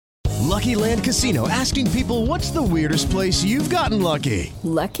Lucky Land Casino, asking people, what's the weirdest place you've gotten lucky?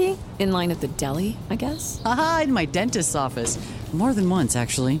 Lucky? In line at the deli, I guess? Aha, in my dentist's office. More than once,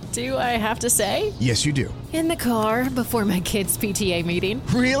 actually. Do I have to say? Yes, you do. In the car before my kids' PTA meeting.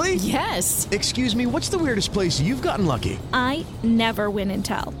 Really? Yes. Excuse me, what's the weirdest place you've gotten lucky? I never win and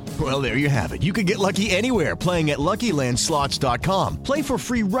tell. Well, there you have it. You can get lucky anywhere, playing at LuckyLandSlots.com. Play for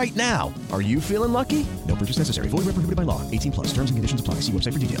free right now. Are you feeling lucky? No purchase necessary. Void where prohibited by law. 18 plus. Terms and conditions apply. See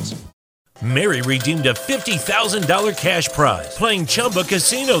website for details. Mary redeemed a $50,000 cash prize playing Chumba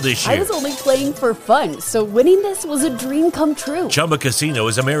Casino this year. I was only playing for fun, so winning this was a dream come true. Chumba Casino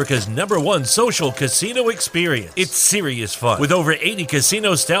is America's #1 social casino experience. It's serious fun. With over 80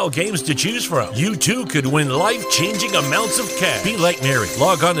 casino-style games to choose from, you too could win life-changing amounts of cash. Be like Mary.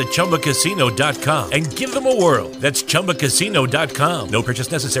 Log on to ChumbaCasino.com and give them a whirl. That's ChumbaCasino.com. No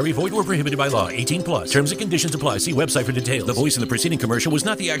purchase necessary. Void where prohibited by law. 18 plus. Terms and conditions apply. See website for details. The voice in the preceding commercial was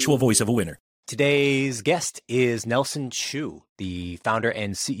not the actual voice of a winner. Today's guest is Nelson Chu, the founder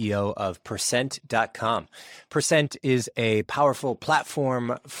and CEO of Percent.com. Percent is a powerful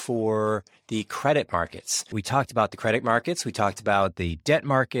platform for the credit markets. We talked about the credit markets. We talked about the debt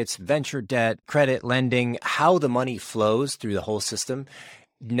markets, venture debt, credit lending, how the money flows through the whole system.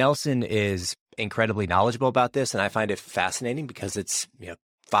 Nelson is incredibly knowledgeable about this, and I find it fascinating because it's,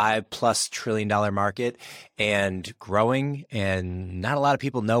 $5+ trillion market and growing, and not a lot of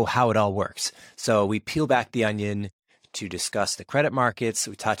people know how it all works. So we peel back the onion to discuss the credit markets.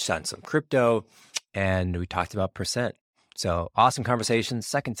 We touched on some crypto, and we talked about Percent. So awesome conversation.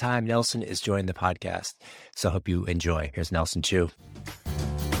 Second time Nelson is joining the podcast. So hope you enjoy. Here's Nelson Chu.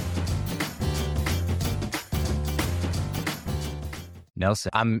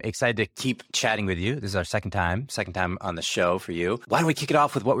 Nelson, I'm excited to keep chatting with you. This is our second time on the show for you. Why don't we kick it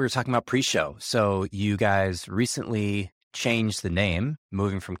off with what we were talking about pre-show? So you guys recently changed the name,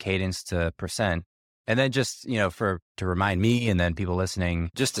 moving from Cadence to Percent. And then just, to remind me and then people listening,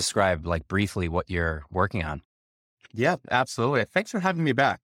 just describe briefly what you're working on. Yeah, absolutely. Thanks for having me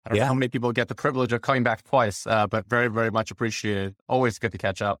back. I don't know how many people get the privilege of coming back twice, but very, very much appreciated. Always good to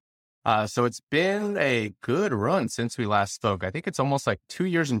catch up. So it's been a good run since we last spoke. I think it's almost 2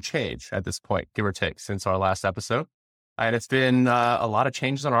 years and change at this point, give or take, since our last episode. And it's been a lot of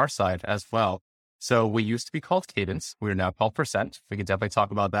changes on our side as well. So we used to be called Cadence. We are now called Percent. We can definitely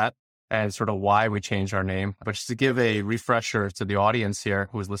talk about that and sort of why we changed our name. But just to give a refresher to the audience here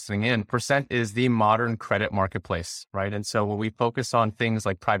who is listening in, Percent is the modern credit marketplace, right? And so when we focus on things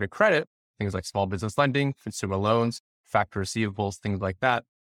like private credit, things like small business lending, consumer loans, factor receivables, things like that,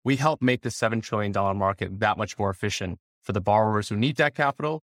 we help make the $7 trillion market that much more efficient for the borrowers who need that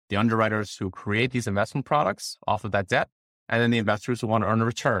capital, the underwriters who create these investment products off of that debt, and then the investors who want to earn a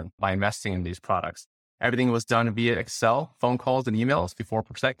return by investing in these products. Everything was done via Excel, phone calls, and emails before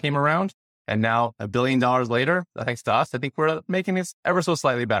Percent came around. And now $1 billion later, thanks to us, I think we're making this ever so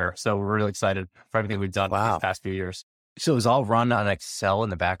slightly better. So we're really excited for everything we've done these past few years. So it was all run on Excel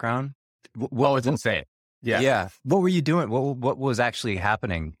in the background? Well, it's insane. Yeah. What were you doing? What was actually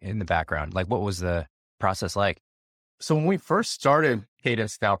happening in the background? What was the process like? So when we first started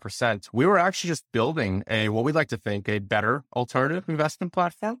Cadence Now Percent, we were actually just building what we'd like to think a better alternative investment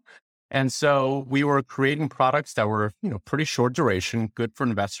platform. And so we were creating products that were, pretty short duration, good for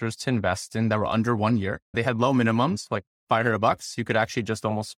investors to invest in, that were under 1 year. They had low minimums, like $500. You could actually just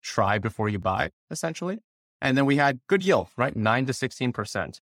almost try before you buy, essentially. And then we had good yield, right? 9 to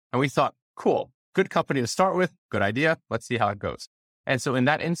 16%. And we thought, cool. Good company to start with. Good idea. Let's see how it goes. And so in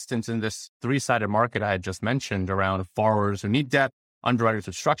that instance, in this three-sided market I had just mentioned around borrowers who need debt, underwriters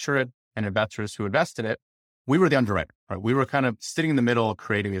who structure it, and investors who invest in it, we were the underwriter, right? We were kind of sitting in the middle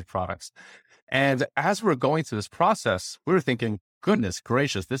creating these products. And as we were going through this process, we were thinking, goodness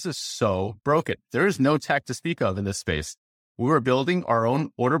gracious, this is so broken. There is no tech to speak of in this space. We were building our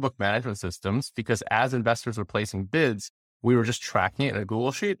own order book management systems because as investors were placing bids, we were just tracking it in a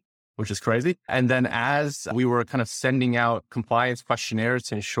Google Sheet, which is crazy. And then as we were kind of sending out compliance questionnaires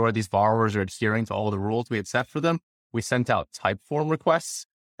to ensure these borrowers are adhering to all the rules we had set for them, we sent out type form requests.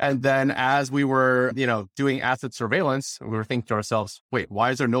 And then as we were, doing asset surveillance, we were thinking to ourselves, wait,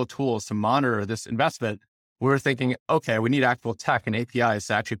 why is there no tools to monitor this investment? We were thinking, okay, we need actual tech and APIs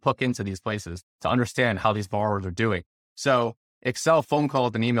to actually hook into these places to understand how these borrowers are doing. So Excel, phone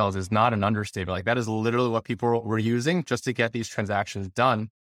calls, and emails is not an understatement. That is literally what people were using just to get these transactions done.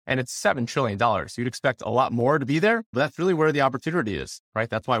 And it's $7 trillion. You'd expect a lot more to be there, but that's really where the opportunity is, right?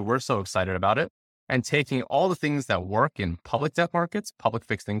 That's why we're so excited about it. And taking all the things that work in public debt markets, public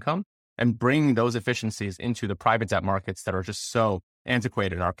fixed income, and bringing those efficiencies into the private debt markets that are just so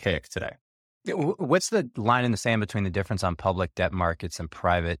antiquated and archaic today. What's the line in the sand between the difference on public debt markets and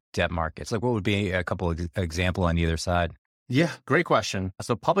private debt markets? Like, what would be a couple of example on either side? Yeah, great question.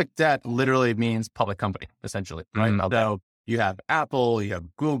 So public debt literally means public company, essentially, right? Okay. So you have Apple, you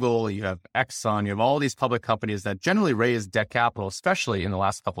have Google, you have Exxon, you have all these public companies that generally raise debt capital, especially in the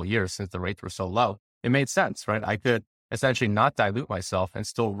last couple of years since the rates were so low. It made sense, right? I could essentially not dilute myself and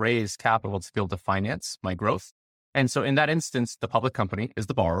still raise capital to be able to finance my growth. And so in that instance, the public company is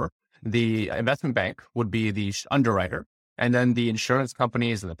the borrower. The investment bank would be the underwriter. And then the insurance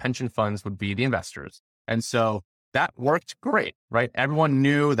companies and the pension funds would be the investors. And so that worked great, right? Everyone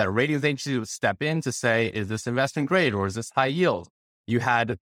knew that ratings agencies would step in to say, is this investment grade or is this high yield? You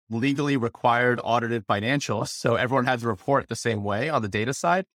had legally required audited financials. So everyone had to report the same way on the data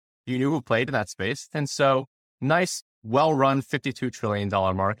side. You knew who played in that space. And so nice, well-run $52 trillion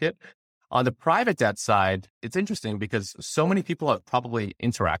market. On the private debt side, it's interesting because so many people have probably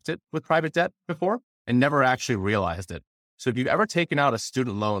interacted with private debt before and never actually realized it. So if you've ever taken out a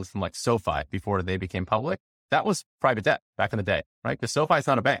student loan from like SoFi before they became public, that was private debt back in the day, right? Because SoFi is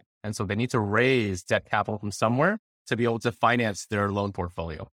not a bank. And so they need to raise debt capital from somewhere to be able to finance their loan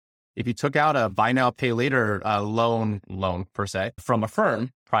portfolio. If you took out a buy now, pay later loan per se from a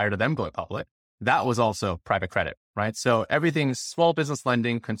firm prior to them going public, that was also private credit, right? So everything's small business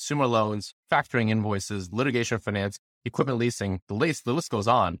lending, consumer loans, factoring invoices, litigation finance, equipment leasing, the list goes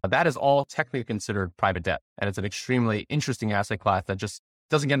on. That is all technically considered private debt. And it's an extremely interesting asset class that just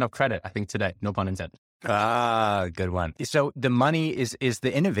doesn't get enough credit, I think, today. No pun intended. Good one. So the money is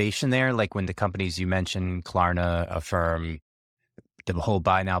the innovation there, like when the companies you mentioned, Klarna, Affirm, the whole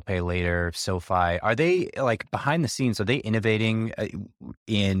buy now, pay later, SoFi, are they like behind the scenes? Are they innovating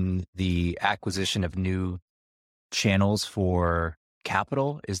in the acquisition of new channels for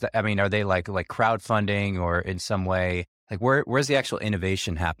capital? Are they like crowdfunding or in some way, like where's the actual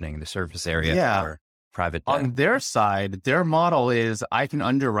innovation happening in the surface area? Yeah. Private debt? On their side, their model is I can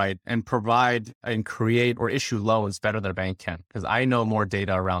underwrite and provide and create or issue loans better than a bank can because I know more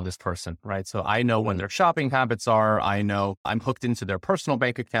data around this person, right? So I know when their shopping habits are. I know I'm hooked into their personal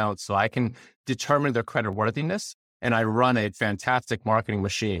bank account, so I can determine their credit worthiness. And I run a fantastic marketing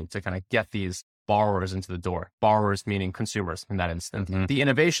machine to kind of get these borrowers into the door. Borrowers meaning consumers in that instance. Mm-hmm. The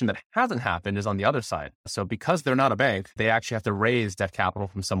innovation that hasn't happened is on the other side. So because they're not a bank, they actually have to raise debt capital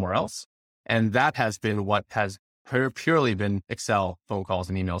from somewhere else. And that has been what has purely been Excel phone calls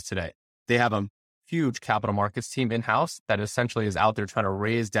and emails today. They have a huge capital markets team in-house that essentially is out there trying to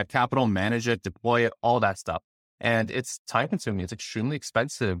raise debt capital, manage it, deploy it, all that stuff. And it's time consuming. It's extremely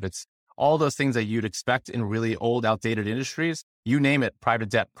expensive. It's all those things that you'd expect in really old, outdated industries. You name it, private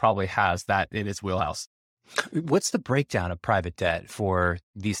debt probably has that in its wheelhouse. What's the breakdown of private debt for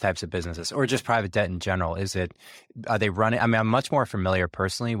these types of businesses or just private debt in general? Are they running? I mean, I'm much more familiar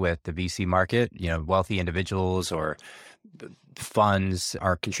personally with the VC market, wealthy individuals or funds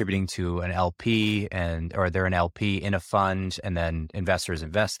are contributing to an LP or they're an LP in a fund and then investors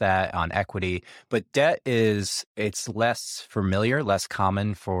invest that on equity. But debt it's less familiar, less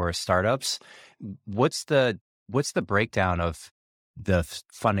common for startups. What's the breakdown of the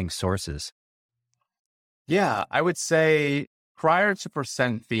funding sources? Yeah, I would say prior to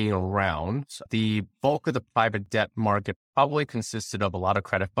Percent being around, the bulk of the private debt market probably consisted of a lot of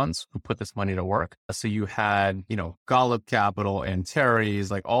credit funds who put this money to work. So you had, Golub Capital and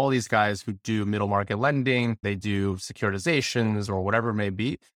Terry's, like all these guys who do middle market lending, they do securitizations or whatever it may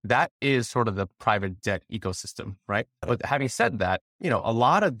be. That is sort of the private debt ecosystem, right? But having said that, a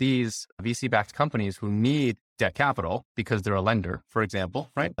lot of these VC-backed companies who need debt capital because they're a lender, for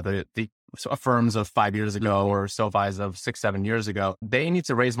example, right? The firms of 5 years ago or SoFi's of 6-7 years ago, they need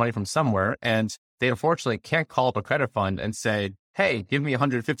to raise money from somewhere. And they unfortunately can't call up a credit fund and say, hey, give me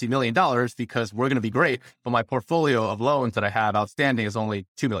 $150 million because we're going to be great. But my portfolio of loans that I have outstanding is only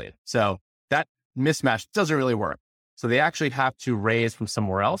 $2 million. So that mismatch doesn't really work. So they actually have to raise from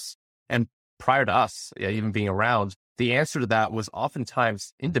somewhere else. And prior to us even being around, the answer to that was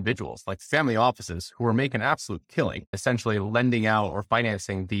oftentimes individuals like family offices who were making an absolute killing, essentially lending out or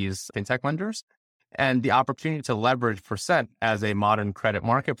financing these fintech lenders. And the opportunity to leverage Percent as a modern credit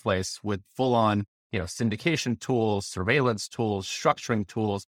marketplace with full-on, syndication tools, surveillance tools, structuring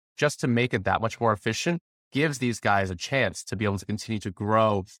tools, just to make it that much more efficient, gives these guys a chance to be able to continue to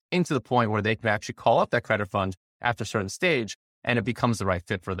grow into the point where they can actually call up that credit fund after a certain stage and it becomes the right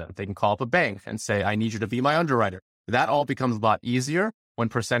fit for them. They can call up a bank and say, I need you to be my underwriter. That all becomes a lot easier when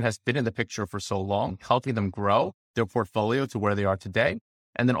Percent has been in the picture for so long, helping them grow their portfolio to where they are today.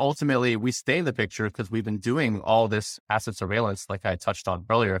 And then ultimately we stay in the picture because we've been doing all this asset surveillance, like I touched on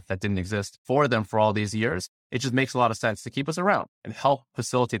earlier, that didn't exist for them for all these years. It just makes a lot of sense to keep us around and help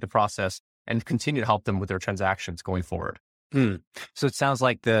facilitate the process and continue to help them with their transactions going forward. So it sounds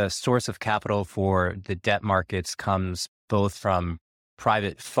like the source of capital for the debt markets comes both from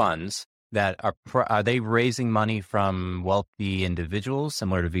private funds that are they raising money from wealthy individuals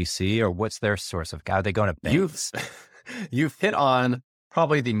similar to VC, or what's their source of capital? Are they going to banks? You've hit on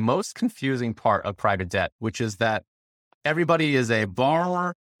probably the most confusing part of private debt, which is that everybody is a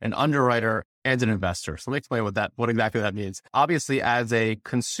borrower, an underwriter, and an investor. So let me explain what exactly that means. Obviously, as a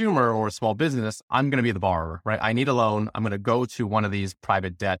consumer or a small business, I'm going to be the borrower, right? I need a loan. I'm going to go to one of these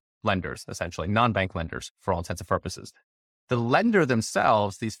private debt lenders, essentially non-bank lenders for all intents and purposes. The lender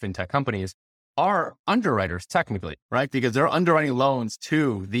themselves, these fintech companies, are underwriters technically, right? Because they're underwriting loans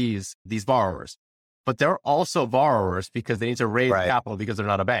to these borrowers, but they're also borrowers because they need to raise capital because they're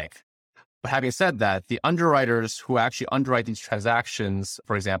not a bank. But having said that, the underwriters who actually underwrite these transactions,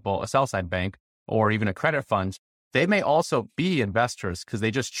 for example, a sell-side bank or even a credit fund, they may also be investors because they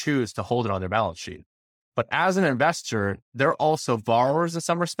just choose to hold it on their balance sheet. But as an investor, they're also borrowers in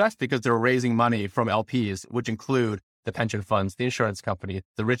some respects because they're raising money from LPs, which include the pension funds, the insurance company,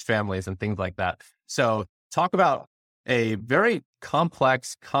 the rich families, and things like that. So talk about a very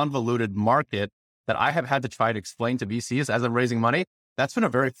complex, convoluted market that I have had to try to explain to VCs as I'm raising money. That's been a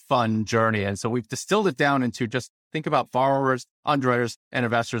very fun journey. And so we've distilled it down into just think about borrowers, underwriters, and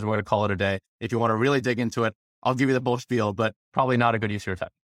investors. We're going to call it a day. If you want to really dig into it, I'll give you the full spiel, but probably not a good use of your time.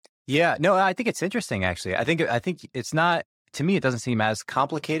 Yeah, no, I think it's interesting, actually. I think it's not, to me, it doesn't seem as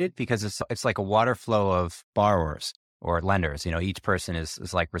complicated because it's like a water flow of borrowers or lenders. You know, each person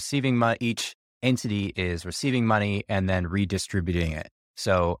is like receiving money, each entity is receiving money and then redistributing it.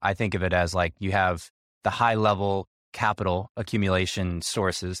 So I think of it as like you have the high level capital accumulation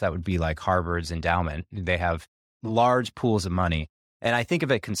sources that would be like Harvard's endowment. They have large pools of money. And I think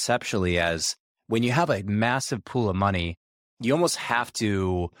of it conceptually as when you have a massive pool of money, you almost have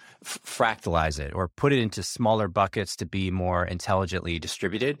to fractalize it or put it into smaller buckets to be more intelligently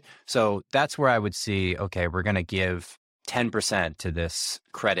distributed. So that's where I would see, okay, we're going to give 10% to this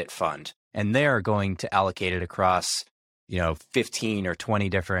credit fund, and they're going to allocate it across, 15 or 20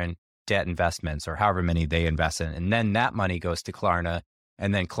 different debt investments or however many they invest in. And then that money goes to Klarna,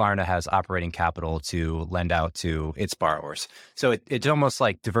 and then Klarna has operating capital to lend out to its borrowers. So it's almost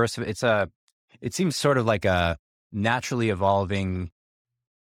like it seems sort of like a naturally evolving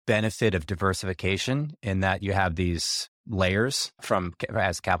benefit of diversification in that you have these layers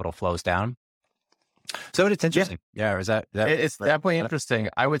as capital flows down. So it's interesting. Yeah, is that it's definitely interesting.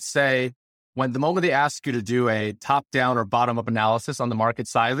 I would say when the moment they ask you to do a top-down or bottom-up analysis on the market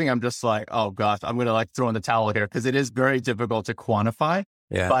sizing, I'm just like, oh gosh, I'm going to throw in the towel here because it is very difficult to quantify.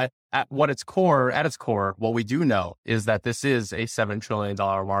 Yeah. But at its core, what we do know is that this is a $7 trillion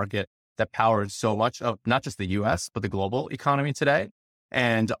market that powers so much of not just the US, but the global economy today.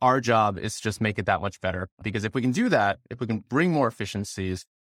 And our job is to just make it that much better. Because if we can do that, if we can bring more efficiencies,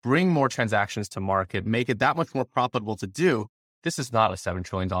 bring more transactions to market, make it that much more profitable to do, this is not a $7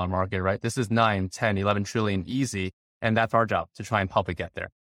 trillion market, right? This is 9, 10, 11 trillion easy. And that's our job to try and help it get there.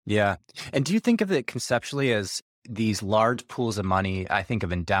 Yeah. And do you think of it conceptually as these large pools of money? I think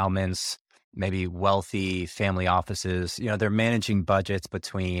of endowments, maybe wealthy family offices, they're managing budgets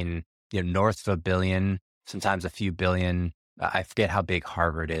between north of $1 billion, sometimes a few billion. I forget how big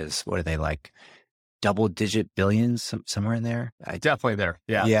Harvard is. What are they like? Double-digit billions, somewhere in there? Definitely there.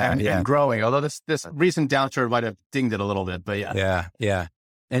 Yeah. And growing. Although this recent downturn might have dinged it a little bit, but yeah. Yeah.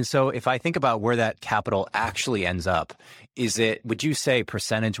 And so if I think about where that capital actually ends up, would you say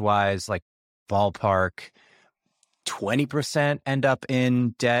percentage-wise, like ballpark, 20% end up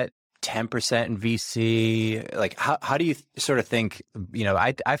in debt, 10% in VC? Like, how do you sort of think,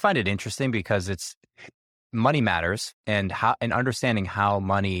 I find it interesting because it's money matters, and understanding how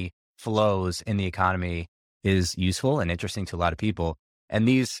money flows in the economy is useful and interesting to a lot of people. And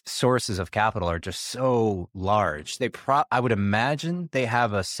these sources of capital are just so large. I would imagine they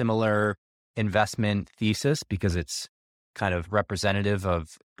have a similar investment thesis because it's kind of representative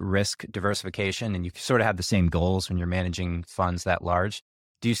of risk diversification, and you sort of have the same goals when you're managing funds that large.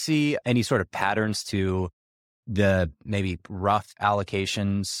 Do you see any sort of patterns to the maybe rough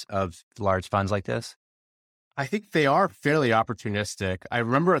allocations of large funds like this? I think they are fairly opportunistic. I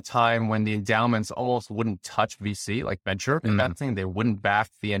remember a time when the endowments almost wouldn't touch VC, like venture investing. They wouldn't back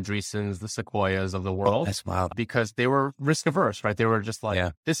the Andreessens, the Sequoias of the world. That's wild. Because they were risk averse, right? They were just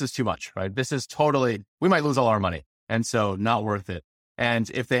like, This is too much, right? This is we might lose all our money. And so not worth it. And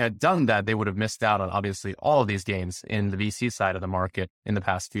if they had done that, they would have missed out on obviously all of these gains in the VC side of the market in the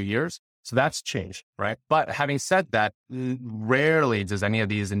past few years. So that's changed, right? But having said that, rarely does any of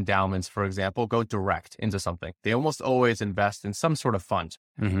these endowments, for example, go direct into something. They almost always invest in some sort of fund.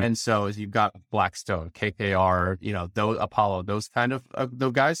 And so as you've got Blackstone, KKR, those Apollo, those kind of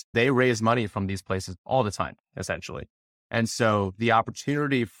those guys, they raise money from these places all the time, essentially. And so the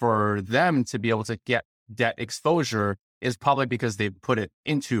opportunity for them to be able to get debt exposure is probably because they put it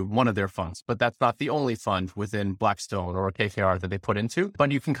into one of their funds, but that's not the only fund within Blackstone or KKR that they put into.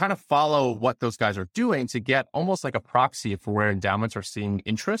 But you can kind of follow what those guys are doing to get almost like a proxy for where endowments are seeing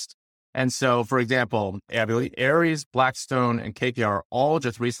interest. And so, for example, I believe Ares, Blackstone, and KKR all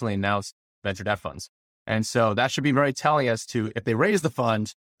just recently announced venture debt funds. And so that should be very telling as to if they raise the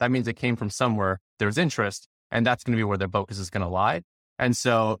fund, that means it came from somewhere there's interest, and that's going to be where their focus is going to lie. And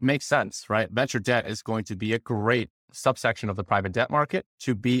so it makes sense, right? Venture debt is going to be a great subsection of the private debt market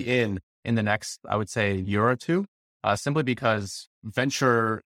to be in the next, I would say, year or two, simply because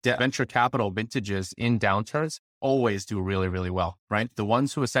venture capital vintages in downturns always do really, really well, right? The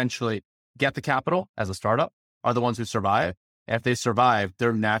ones who essentially get the capital as a startup are the ones who survive. And if they survive,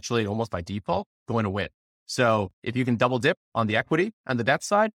 they're naturally, almost by default, going to win. So if you can double dip on the equity and the debt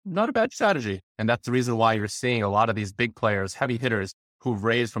side, not a bad strategy. And that's the reason why you're seeing a lot of these big players, heavy hitters who've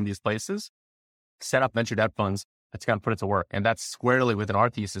raised from these places, set up venture debt funds that's going to put it to work. And that's squarely within our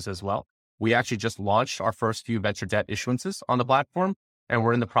thesis as well. We actually just launched our first few venture debt issuances on the platform, and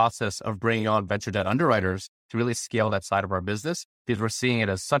we're in the process of bringing on venture debt underwriters to really scale that side of our business because we're seeing it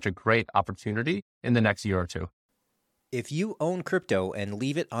as such a great opportunity in the next year or two. If you own crypto and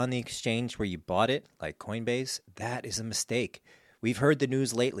leave it on the exchange where you bought it, like Coinbase, that is a mistake. We've heard the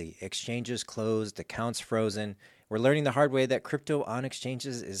news lately. Exchanges closed, accounts frozen. We're learning the hard way that crypto on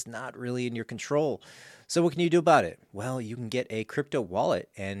exchanges is not really in your control. So what can you do about it? Well, you can get a crypto wallet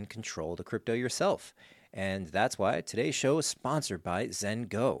and control the crypto yourself. And that's why today's show is sponsored by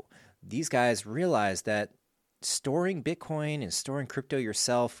ZenGo. These guys realize that storing Bitcoin and storing crypto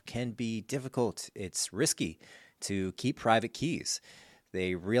yourself can be difficult. It's risky to keep private keys.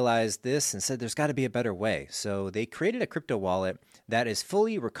 They realized this and said there's got to be a better way. So they created a crypto wallet that is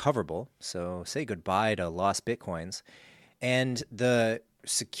fully recoverable. So say goodbye to lost Bitcoins. And the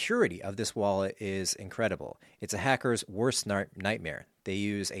security of this wallet is incredible. It's a hacker's worst nightmare. They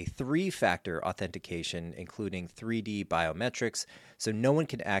use a 3-factor authentication, including 3D biometrics, so no one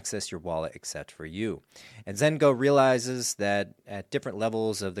can access your wallet except for you. And ZenGo realizes that at different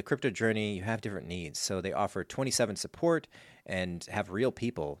levels of the crypto journey, you have different needs. So they offer 24/7 support and have real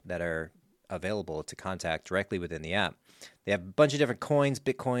people that are available to contact directly within the app. They have a bunch of different coins,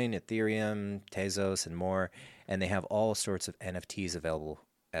 Bitcoin, Ethereum, Tezos, and more, and they have all sorts of NFTs available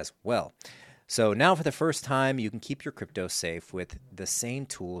as well. So now for the first time, you can keep your crypto safe with the same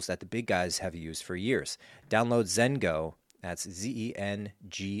tools that the big guys have used for years. Download ZenGo, that's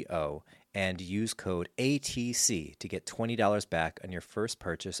ZenGo, and use code ATC to get $20 back on your first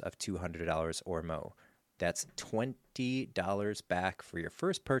purchase of $200 or more. That's $20 back for your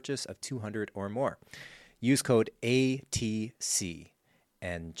first purchase of $200 or more. Use code ATC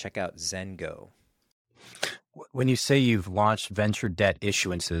and check out ZenGo. When you say you've launched venture debt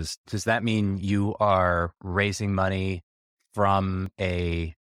issuances, does that mean you are raising money from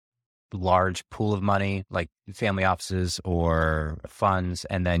a large pool of money, like family offices or funds,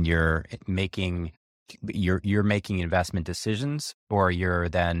 and then you're making investment decisions, or you're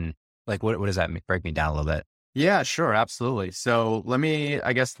then like, what does that mean? Break me down a little bit. Yeah, sure. Absolutely. So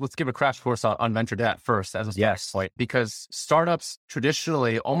let's give a crash course on venture debt first as a starting point, because startups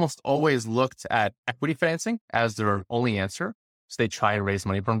traditionally almost always looked at equity financing as their only answer. So they try and raise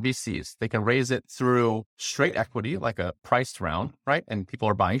money from VCs. They can raise it through straight equity, like a priced round, right? And people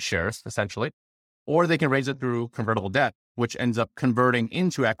are buying shares essentially, or they can raise it through convertible debt, which ends up converting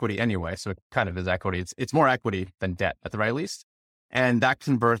into equity anyway. So it kind of is equity. It's more equity than debt at the very least. And that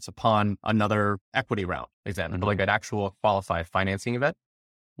converts upon another equity round, example, like an actual qualified financing event.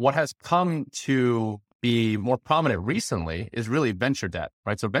 What has come to be more prominent recently is really venture debt,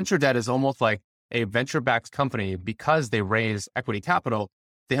 right? So venture debt is almost like a venture-backed company, because they raise equity capital.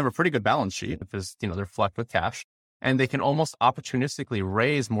 They have a pretty good balance sheet because, they're flush with cash, and they can almost opportunistically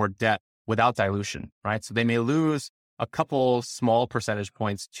raise more debt without dilution, right? So they may lose a couple small percentage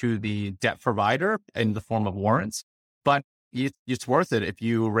points to the debt provider in the form of warrants, but it's worth it if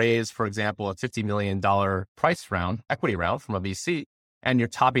you raise, for example, a $50 million price round, equity round from a VC, and you're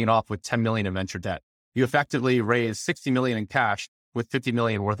topping it off with $10 million in venture debt. You effectively raise $60 million in cash with $50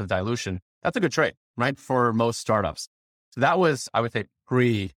 million worth of dilution. That's a good trade, right? For most startups. So that was, I would say,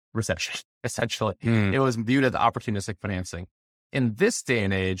 pre-recession, essentially. It was viewed as opportunistic financing. in this day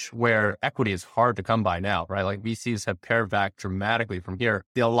and age where equity is hard to come by now, right? Like VCs have pared back dramatically from here.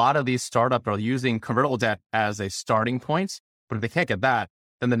 A lot of these startups are using convertible debt as a starting point, but if they can't get that,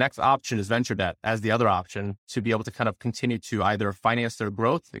 then the next option is venture debt as the other option to be able to kind of continue to either finance their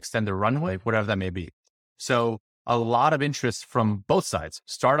growth, extend their runway, whatever that may be. So a lot of interest from both sides,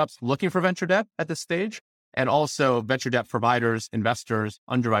 startups looking for venture debt at this stage, and also venture debt providers, investors,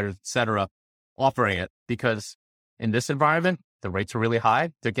 underwriters, et cetera, offering it because in this environment, the rates are really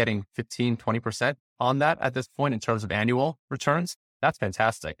high. They're getting 15, 20% on that at this point in terms of annual returns. That's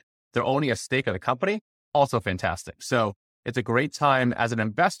fantastic. They're owning a stake of the company, also fantastic. So it's a great time as an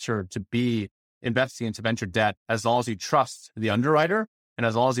investor to be investing into venture debt as long as you trust the underwriter and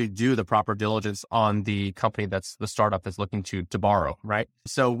as long as you do the proper diligence on the company that's the startup that's looking to borrow, right?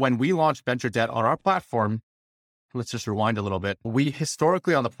 So when we launched venture debt on our platform, let's just rewind a little bit. We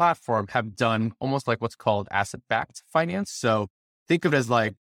historically on the platform have done almost like what's called asset-backed finance. So think of it as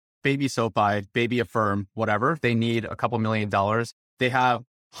like baby SoFi, baby Affirm, whatever. They need a couple $1 million. They have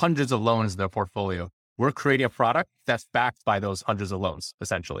hundreds of loans in their portfolio. We're creating a product that's backed by those hundreds of loans,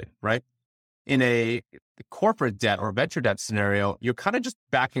 essentially, right? In a corporate debt or venture debt scenario, you're kind of just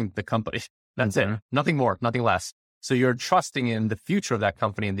backing the company. That's it. Nothing more, nothing less. So you're trusting in the future of that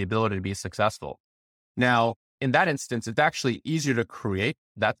company and the ability to be successful. Now, in that instance, it's actually easier to create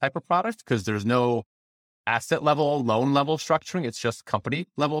that type of product because there's no asset level, loan level structuring. It's just company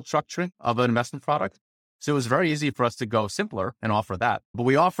level structuring of an investment product. So it was very easy for us to go simpler and offer that. But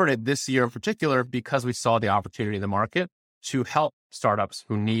we offered it this year in particular because we saw the opportunity in the market to help startups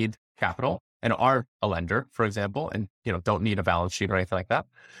who need capital and are a lender, for example, and don't need a balance sheet or anything like that.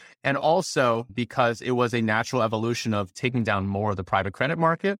 And also because it was a natural evolution of taking down more of the private credit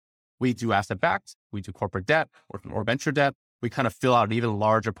market. We do asset-backed, we do corporate debt or venture debt. We kind of fill out an even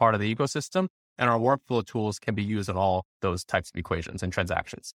larger part of the ecosystem. And our workflow tools can be used in all those types of equations and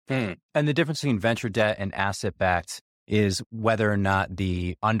transactions. And the difference between venture debt and asset-backed is whether or not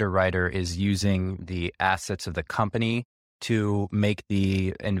the underwriter is using the assets of the company to make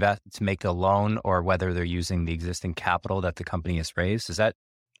the loan, or whether they're using the existing capital that the company has raised. Is that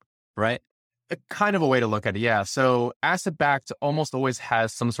right? Kind of a way to look at it, yeah. So asset-backed almost always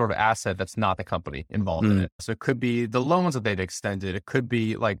has some sort of asset that's not the company involved in it. So it could be the loans that they've extended. It could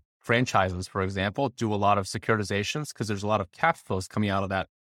be like franchises, for example, do a lot of securitizations because there's a lot of cash flows coming out of that.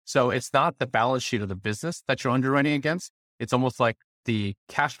 So it's not the balance sheet of the business that you're underwriting against. It's almost like the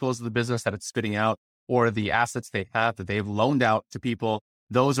cash flows of the business that it's spitting out or the assets they have that they've loaned out to people.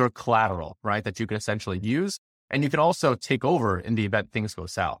 Those are collateral, right? That you can essentially use. And you can also take over in the event things go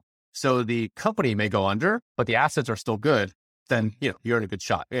south. So the company may go under, but the assets are still good. Then, you're in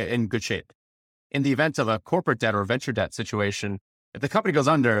in good shape. In the event of a corporate debt or venture debt situation, if the company goes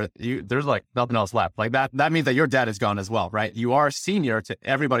under, there's like nothing else left. Like that means that your debt is gone as well, right? You are senior to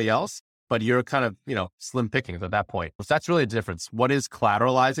everybody else, but you're kind of, slim pickings at that point. So that's really the difference. What is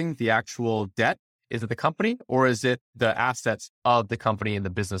collateralizing the actual debt? Is it the company or is it the assets of the company and the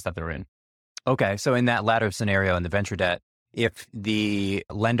business that they're in? Okay. So in that latter scenario, in the venture debt, if the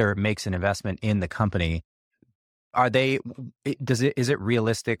lender makes an investment in the company, is it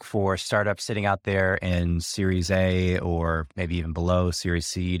realistic for startups sitting out there in Series A or maybe even below Series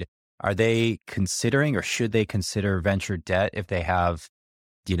Seed? Are they considering, or should they consider venture debt if they have,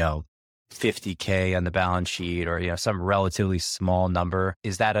 $50K on the balance sheet or, some relatively small number?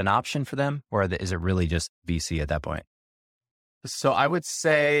 Is that an option for them, or is it really just VC at that point? So I would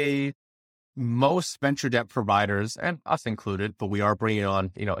say most venture debt providers, and us included, but we are bringing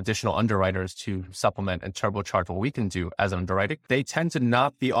on, additional underwriters to supplement and turbocharge what we can do as underwriting. They tend to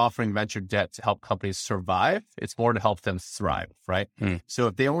not be offering venture debt to help companies survive. It's more to help them thrive, right? So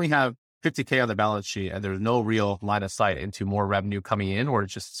if they only have $50K on the balance sheet and there's no real line of sight into more revenue coming in, or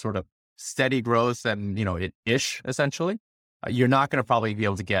just sort of steady growth and, it-ish, essentially, you're not going to probably be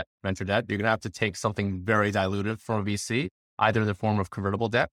able to get venture debt. You're going to have to take something very dilutive from a VC, either in the form of convertible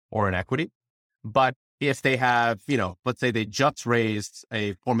debt or an equity. But if they have, let's say they just raised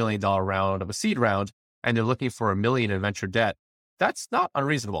a $4 million round of a seed round and they're looking for $1 million in venture debt, that's not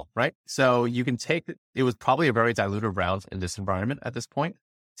unreasonable, right? So you can it was probably a very dilutive round in this environment at this point.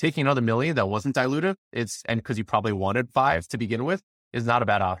 Taking another $1 million that wasn't dilutive, and because you probably wanted 5 to begin with, is not a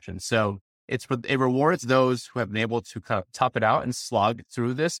bad option. So it rewards those who have been able to kind of tough it out and slog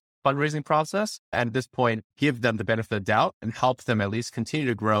through this fundraising process. And at this point, give them the benefit of the doubt and help them at least continue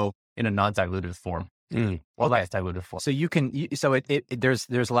to grow in a non-dilutive form. Or less dilutive form. So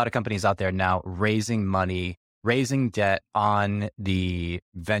there's a lot of companies out there now raising money, raising debt on the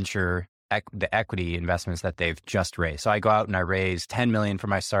venture, the equity investments that they've just raised. So I go out and I raise $10 million for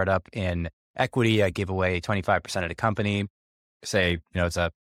my startup in equity. I give away 25% of the company. say, it's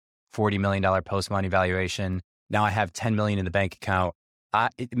a $40 million post-money valuation. Now I have $10 million in the bank account.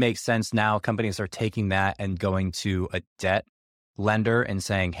 It makes sense now. Companies are taking that and going to a debt lender and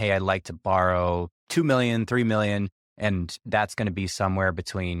saying, hey, I'd like to borrow $2 million, $3 million. And that's going to be somewhere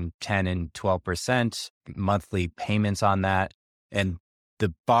between 10 and 12% monthly payments on that. And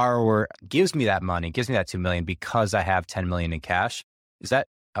the borrower gives me that money, gives me that $2 million because I have $10 million in cash. Is that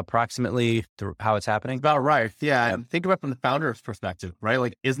approximately how it's happening? About right. Yeah. And think about it from the founder's perspective, right?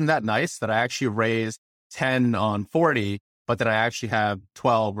 Like, isn't that nice that I actually raised 10 on 40, but that I actually have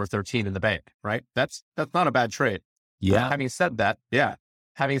 12 or 13 in the bank, right? That's not a bad trade. Yeah. Having said that,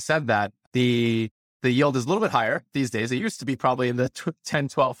 the yield is a little bit higher these days. It used to be probably in the 10,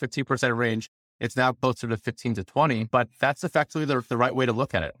 12, 15% range. It's now closer to 15 to 20, but that's effectively the right way to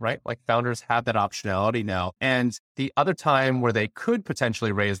look at it, right? Like, founders have that optionality now. And the other time where they could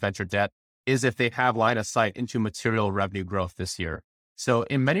potentially raise venture debt is if they have line of sight into material revenue growth this year. So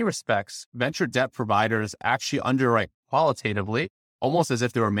in many respects, venture debt providers actually underwrite qualitatively, almost as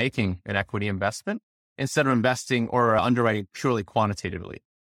if they were making an equity investment instead of investing or underwriting purely quantitatively.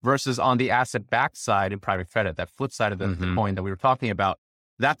 Versus on the asset-backed side in private credit, that flip side of the coin that we were talking about,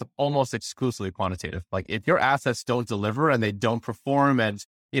 that's almost exclusively quantitative. Like, if your assets don't deliver and they don't perform and,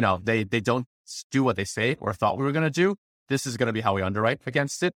 they don't do what they say or thought we were going to do, this is going to be how we underwrite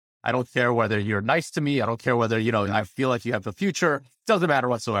against it. I don't care whether you're nice to me. I don't care whether, I feel like you have the future. Doesn't matter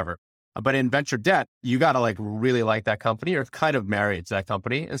whatsoever. But in venture debt, you got to really like that company or kind of married to that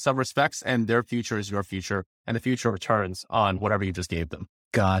company in some respects, and their future is your future and the future returns on whatever you just gave them.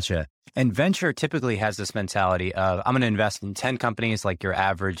 Gotcha. And venture typically has this mentality of, I'm going to invest in 10 companies like your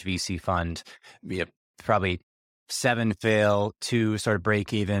average VC fund. Probably 7 fail, 2 sort of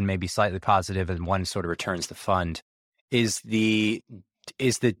break even, maybe slightly positive, and 1 sort of returns the fund. Is the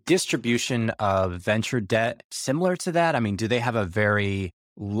distribution of venture debt similar to that? I mean, do they have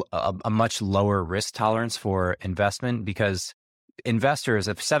a much lower risk tolerance for investment? Because investors,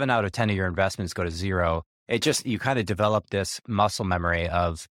 if 7 out of 10 of your investments go to zero, you kind of develop this muscle memory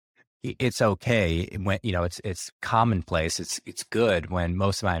of it's okay when, it's commonplace. It's good when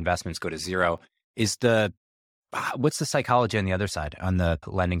most of my investments go to zero. What's the psychology on the other side, on the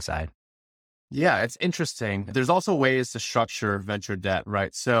lending side? Yeah, it's interesting. There's also ways to structure venture debt,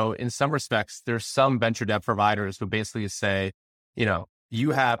 right? So in some respects, there's some venture debt providers who basically say,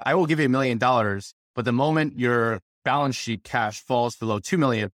 I will give you $1 million, but the moment your balance sheet cash falls below 2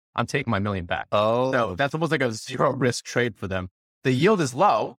 million, I'm taking my $1 million back. Oh, so that's almost like a zero risk trade for them. The yield is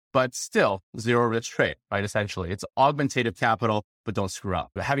low, but still zero risk trade, right? Essentially, it's augmentative capital, but don't screw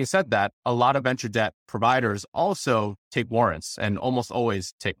up. But having said that, a lot of venture debt providers also take warrants and almost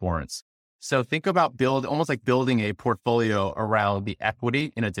always take warrants. So think about almost like building a portfolio around the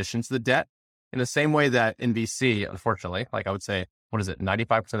equity in addition to the debt, in the same way that in VC, unfortunately, like I would say,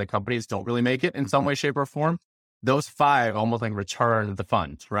 95% of the companies don't really make it in some way, shape, or form. Those 5 almost like return the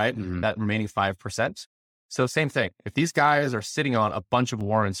fund, right? That remaining 5%. So same thing. If these guys are sitting on a bunch of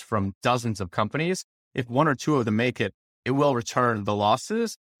warrants from dozens of companies, if 1 or 2 of them make it, it will return the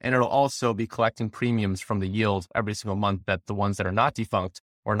losses, and it'll also be collecting premiums from the yield every single month that the ones that are not defunct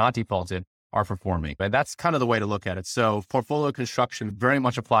or not defaulted are performing. But that's kind of the way to look at it. So portfolio construction very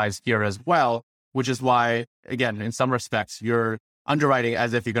much applies here as well, which is why, again, in some respects, you're underwriting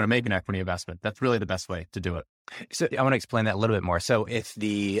as if you're going to make an equity investment. That's really the best way to do it. So I want to explain that a little bit more. So if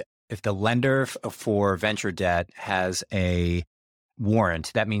the lender for venture debt has a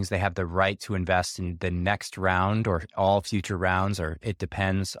warrant, that means they have the right to invest in the next round or all future rounds, or it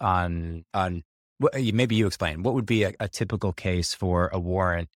depends on maybe you explain. What would be a typical case for a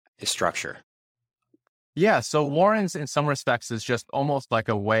warrant structure? Yeah. So warrants in some respects is just almost like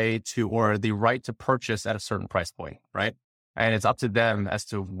a way to, or the right to purchase at a certain price point, right? And it's up to them as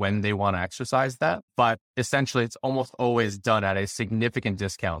to when they want to exercise that. But essentially, it's almost always done at a significant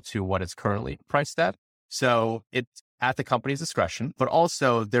discount to what it's currently priced at. So it's at the company's discretion, but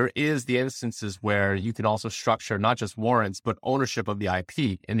also there is the instances where you can also structure not just warrants, but ownership of the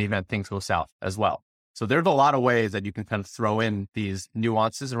IP in the event things go south as well. So there's a lot of ways that you can kind of throw in these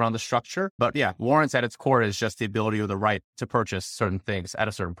nuances around the structure. But yeah, warrants at its core is just the ability or the right to purchase certain things at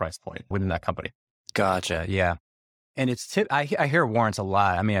a certain price point within that company. Gotcha. Yeah. And I hear warrants a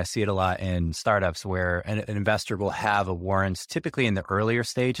lot. I mean, I see it a lot in startups where an investor will have a warrant typically in the earlier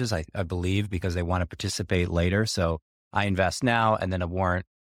stages, I believe, because they want to participate later. So I invest now, and then a warrant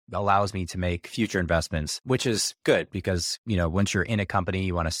allows me to make future investments, which is good because, once you're in a company,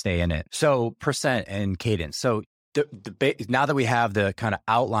 you want to stay in it. So Percent and Cadence. So now that we have the kind of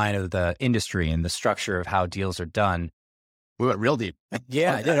outline of the industry and the structure of how deals are done, We went real deep.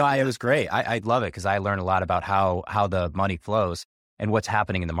 Yeah, it was great. I love it because I learned a lot about how the money flows and what's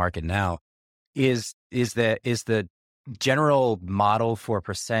happening in the market now. Is the general model for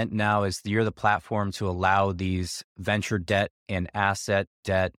Percent now is you're the platform to allow these venture debt and asset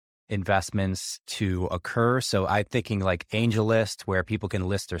debt investments to occur? So I'm thinking like AngelList, where people can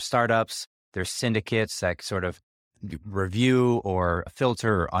list their startups. There's syndicates that sort of review or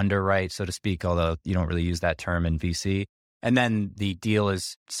filter or underwrite, so to speak, although you don't really use that term in VC. And then the deal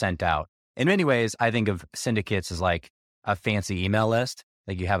is sent out. In many ways, I think of syndicates as like a fancy email list.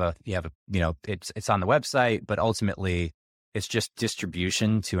 Like you have a, it's on the website, but ultimately it's just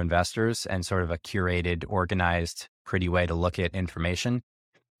distribution to investors and sort of a curated, organized, pretty way to look at information.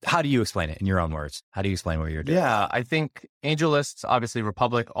 How do you explain it in your own words? How do you explain what you're doing? Yeah, I think AngelList, obviously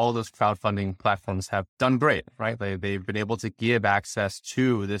Republic, all those crowdfunding platforms have done great, right? They've been able to give access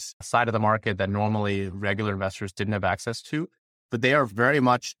to this side of the market that normally regular investors didn't have access to. But they are very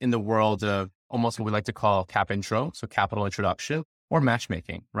much in the world of almost what we like to call cap intro, so capital introduction or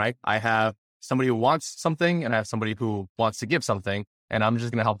matchmaking, right? I have somebody who wants something and I have somebody who wants to give something, and I'm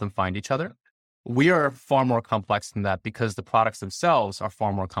just going to help them find each other. We are far more complex than that because the products themselves are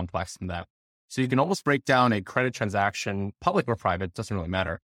far more complex than that. So you can almost break down a credit transaction, public or private, doesn't really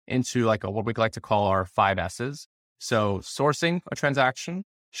matter, into like what we like to call our 5 S's. So sourcing a transaction,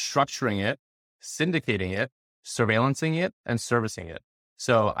 structuring it, syndicating it, surveillancing it, and servicing it.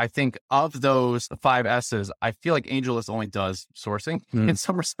 So I think of those 5 S's, I feel like AngelList only does sourcing in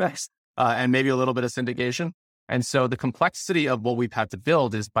some respects, and maybe a little bit of syndication. And so the complexity of what we've had to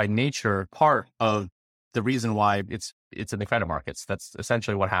build is by nature part of the reason why it's in the credit markets. That's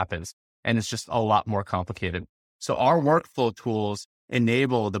essentially what happens. And it's just a lot more complicated. So our workflow tools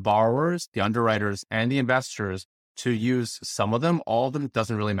enable the borrowers, the underwriters, and the investors to use some of them. All of them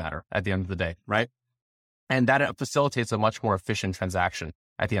doesn't really matter at the end of the day, right? And that facilitates a much more efficient transaction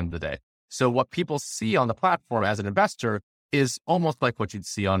at the end of the day. So what people see on the platform as an investor is almost like what you'd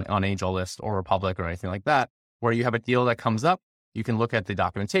see on AngelList or Republic or anything like that, where you have a deal that comes up, you can look at the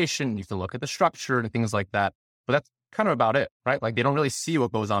documentation, you can look at the structure and things like that. But that's kind of about it, right? Like they don't really see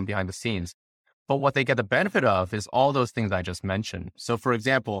what goes on behind the scenes. But what they get the benefit of is all those things I just mentioned. So for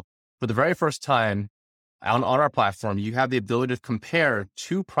example, for the very first time on our platform, you have the ability to compare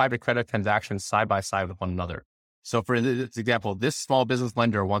 2 private credit transactions side by side with one another. So for this example, this small business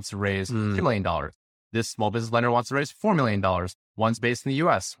lender wants to raise $2 million. This small business lender wants to raise $4 million. One's based in the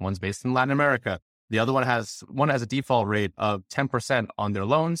US, one's based in Latin America. The other one has a default rate of 10% on their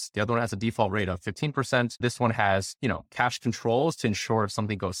loans. The other one has a default rate of 15%. This one has, cash controls to ensure if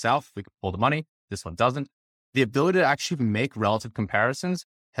something goes south, we can pull the money. This one doesn't. The ability to actually make relative comparisons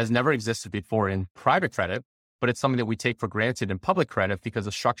has never existed before in private credit, but it's something that we take for granted in public credit because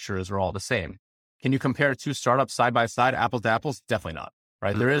the structures are all the same. Can you compare 2 startups side by side, apples to apples? Definitely not,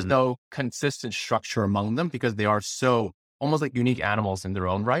 right? There is no consistent structure among them because they are so almost like unique animals in their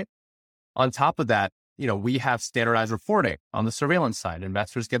own right. On top of that, we have standardized reporting on the surveillance side.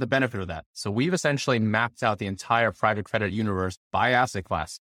 Investors get the benefit of that. So we've essentially mapped out the entire private credit universe by asset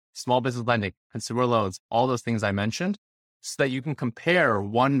class, small business lending, consumer loans, all those things I mentioned, so that you can compare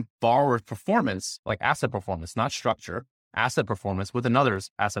one borrower's performance, like asset performance, not structure, asset performance with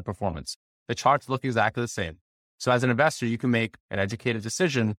another's asset performance. The charts look exactly the same. So as an investor, you can make an educated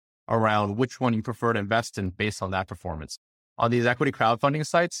decision around which one you prefer to invest in based on that performance. On these equity crowdfunding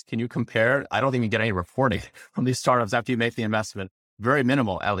sites, can you compare? I don't even get any reporting from these startups after you make the investment. Very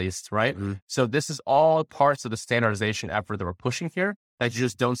minimal, at least, right? So this is all parts of the standardization effort that we're pushing here that you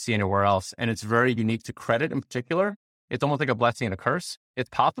just don't see anywhere else. And it's very unique to credit in particular. It's almost like a blessing and a curse. It's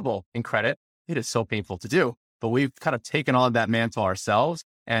possible in credit. It is so painful to do, but we've kind of taken on that mantle ourselves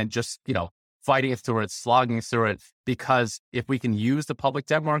and just, fighting through it, slogging through it, because if we can use the public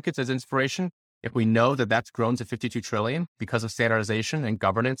debt markets as inspiration, if we know that that's grown to 52 trillion because of standardization and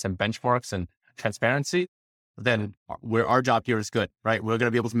governance and benchmarks and transparency, then our job here is good, right? We're going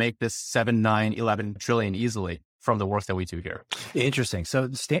to be able to make this 7, 9, 11 trillion easily from the work that we do here. Interesting. So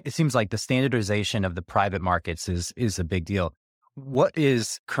it seems like the standardization of the private markets is a big deal. What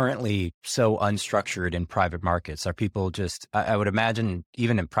is currently so unstructured in private markets? Are people just, I would imagine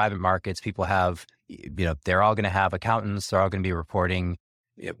even in private markets, people have, they're all going to have accountants, they're all going to be reporting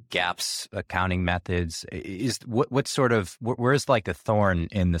gaps, accounting methods. Where's like the thorn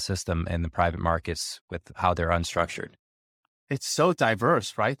in the system in the private markets with how they're unstructured? It's so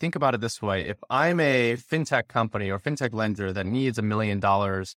diverse, right? Think about it this way. If I'm a fintech company or fintech lender that needs $1 million,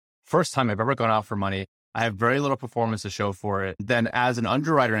 first time I've ever gone out for money, I have very little performance to show for it. Then as an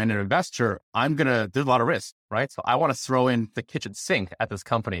underwriter and an investor, there's a lot of risk, right? So I want to throw in the kitchen sink at this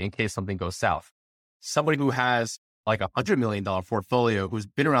company in case something goes south. Somebody who has like $100 million portfolio who's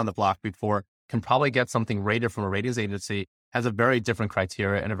been around the block before can probably get something rated from a ratings agency, has a very different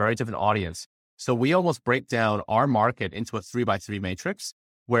criteria and a very different audience. So we almost break down our market into a 3x3 matrix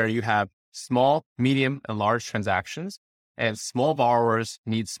where you have small, medium, and large transactions. And small borrowers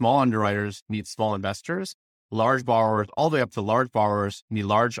need small underwriters, need small investors. Large borrowers, all the way up to large borrowers, need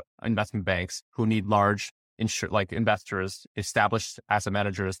large investment banks who need large investors, established asset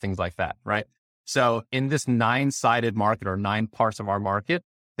managers, things like that, right? So in this 9-sided market or 9 parts of our market,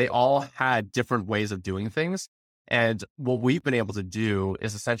 they all had different ways of doing things. And what we've been able to do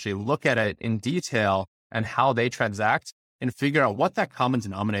is essentially look at it in detail and how they transact and figure out what that common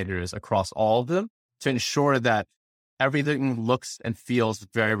denominator is across all of them to ensure that everything looks and feels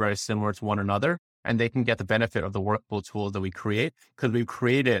very, very similar to one another. And they can get the benefit of the workflow tools that we create because we've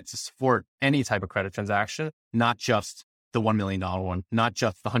created it to support any type of credit transaction, not just the $1 million one, not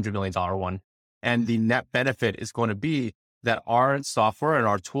just the $100 million one. And the net benefit is going to be that our software and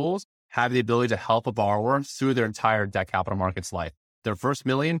our tools have the ability to help a borrower through their entire debt capital markets life. Their first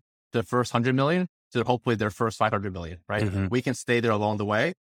million, their first 100 million, to hopefully their first 500 million, right? Mm-hmm. We can stay there along the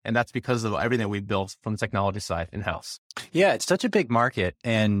way. And that's because of everything we've built from the technology side in-house. Yeah, it's such a big market.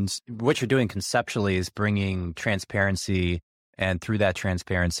 And what you're doing conceptually is bringing transparency, and through that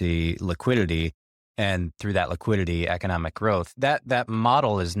transparency, liquidity, and through that liquidity, economic growth. That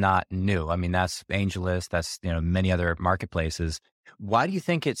model is not new. I mean, that's AngelList, that's many other marketplaces. Why do you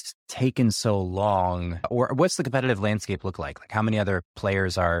think it's taken so long? Or what's the competitive landscape look like? Like how many other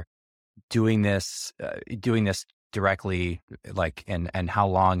players are doing this directly, like, and how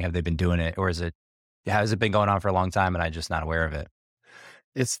long have they been doing it? Or has it been going on for a long time and I'm just not aware of it?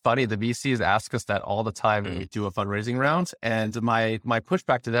 It's funny. The VCs ask us that all the time when we do a fundraising round. And my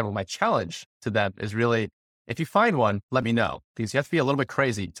pushback to them, or my challenge to them is really, if you find one, let me know, because you have to be a little bit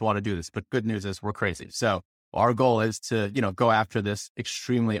crazy to want to do this. But good news is we're crazy. So our goal is to, go after this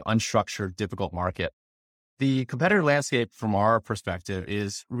extremely unstructured, difficult market. The competitor landscape from our perspective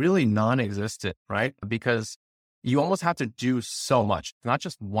is really non-existent, right? Because you almost have to do so much, not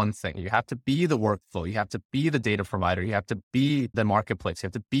just one thing. You have to be the workflow. You have to be the data provider. You have to be the marketplace. You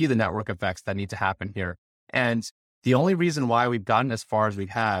have to be the network effects that need to happen here. And the only reason why we've gotten as far as we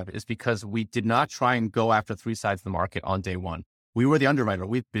have is because we did not try and go after 3 sides of the market on day one. We were the underwriter.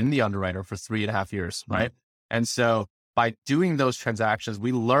 We've been the underwriter for 3.5 years, right? Mm-hmm. And so by doing those transactions,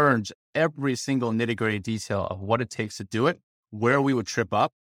 we learned every single nitty-gritty detail of what it takes to do it, where we would trip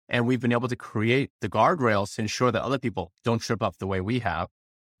up. And we've been able to create the guardrails to ensure that other people don't trip up the way we have.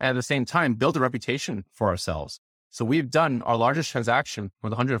 And at the same time, build a reputation for ourselves. So we've done our largest transaction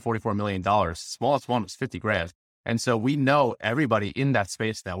with $144 million. Smallest one was $50,000. And so we know everybody in that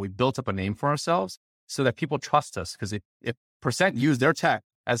space now. We built up a name for ourselves so that people trust us. Because if Percent use their tech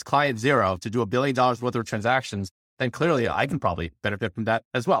as client zero to do $1 billion worth of transactions, then clearly I can probably benefit from that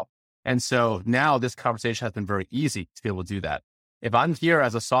as well. And so now this conversation has been very easy to be able to do that. If I'm here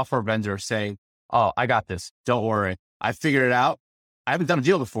as a software vendor saying, oh, I got this, don't worry, I figured it out. I haven't done a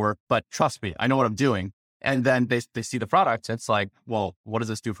deal before, but trust me, I know what I'm doing. And then they see the product. And it's like, well, what does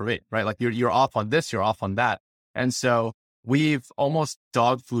this do for me? Right? Like you're off on this, you're off on that. And so we've almost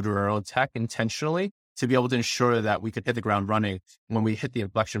dog fooded our own tech intentionally to be able to ensure that we could hit the ground running when we hit the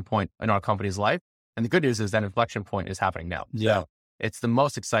inflection point in our company's life. And the good news is that inflection point is happening now. Yeah. So it's the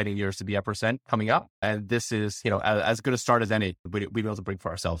most exciting years to be at Percent coming up. And this is, as good a start as any we'd be able to bring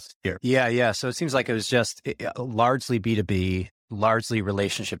for ourselves here. Yeah. So it seems like it was just largely B2B, largely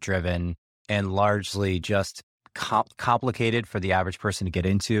relationship driven, and largely just complicated for the average person to get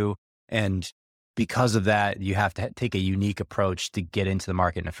into. And because of that, you have to take a unique approach to get into the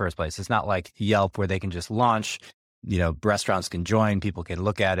market in the first place. It's not like Yelp where they can just launch, restaurants can join, people can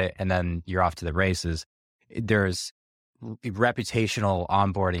look at it, and then you're off to the races. There's reputational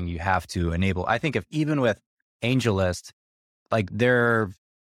onboarding you have to enable. I think even with AngelList, like their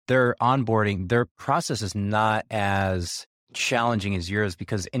onboarding, their process is not as challenging as yours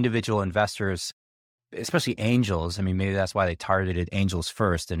because individual investors, especially angels, I mean, maybe that's why they targeted angels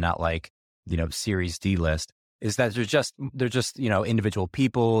first and not like, Series D list, is that they're just, individual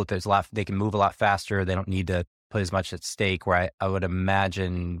people. There's a lot, they can move a lot faster. They don't need to put as much at stake, where I would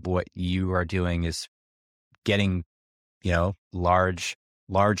imagine what you are doing is getting large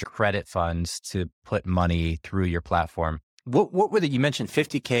credit funds to put money through your platform. What were you mentioned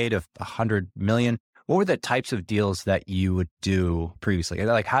 $50K to $100 million. What were the types of deals that you would do previously?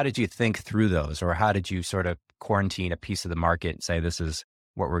 Like, how did you think through those, or how did you sort of quarantine a piece of the market and say, this is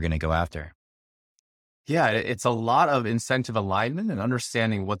what we're going to go after? Yeah, it's a lot of incentive alignment and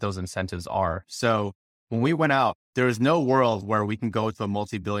understanding what those incentives are. So when we went out, there is no world where we can go to a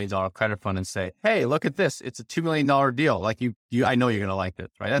multi-billion-dollar credit fund and say, hey, look at this. It's a $2 million deal. Like I know you're going to like this,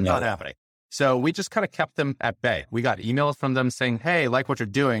 right? That's not happening. So we just kind of kept them at bay. We got emails from them saying, hey, like what you're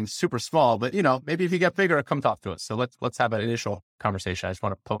doing, super small, but maybe if you get bigger, come talk to us. So let's have an initial conversation. I just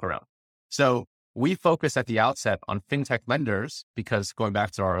want to poke around. So we focus at the outset on fintech lenders because going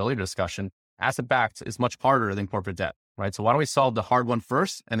back to our earlier discussion, asset-backed is much harder than corporate debt, right? So why don't we solve the hard one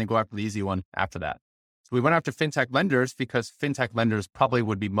first and then go after the easy one after that? So we went after fintech lenders because fintech lenders probably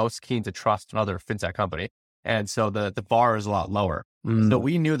would be most keen to trust another fintech company. And so the bar is a lot lower. So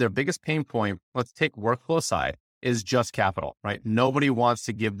we knew their biggest pain point, let's take workflow side, is just capital, right? Nobody wants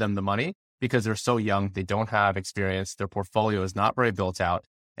to give them the money because they're so young. They don't have experience. Their portfolio is not very built out.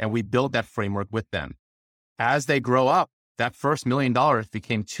 And we built that framework with them. As they grow up, that first $1 million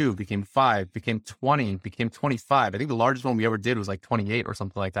became 2, became 5, became 20, became 25. I think the largest one we ever did was like 28 or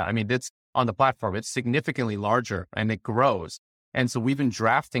something like that. I mean, it's on the platform. It's significantly larger and it grows. And so we've been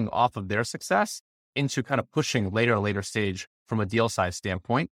drafting off of their success into kind of pushing later stage from a deal size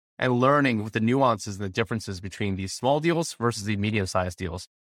standpoint and learning with the nuances and the differences between these small deals versus the medium-sized deals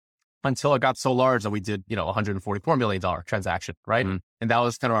until it got so large that we did, $144 million transaction, right? And that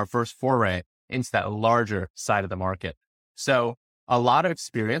was kind of our first foray into that larger side of the market. So a lot of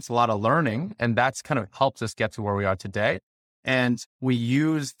experience, a lot of learning, and that's kind of helped us get to where we are today. And we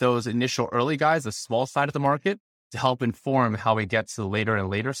use those initial early guys, the small side of the market, to help inform how we get to the later and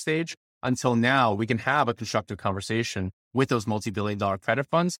later stage until now we can have a constructive conversation with those multi-billion-dollar credit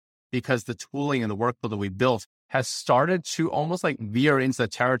funds because the tooling and the workflow that we built has started to almost like veer into the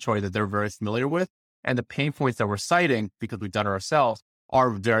territory that they're very familiar with. And the pain points that we're citing, because we've done it ourselves, are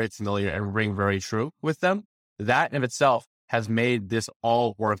very familiar and ring very true with them. That in itself has made this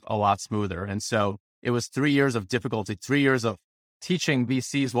all work a lot smoother. And so it was 3 years of difficulty, 3 years of teaching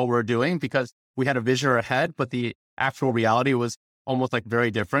VCs what we're doing because we had a vision ahead, but the actual reality was almost like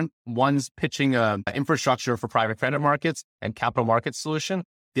very different. One's pitching infrastructure for private credit markets and capital market solution.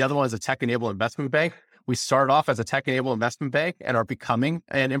 The other one is a tech-enabled investment bank. We started off as a tech-enabled investment bank and are becoming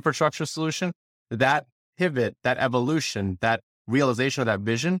an infrastructure solution. That pivot, that evolution, that realization of that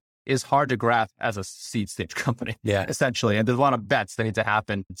vision is hard to grasp as a seed stage company, essentially. And there's a lot of bets that need to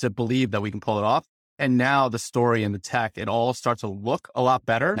happen to believe that we can pull it off. And now the story and the tech, it all starts to look a lot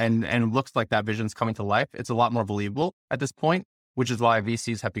better and looks like that vision's coming to life. It's a lot more believable at this point, which is why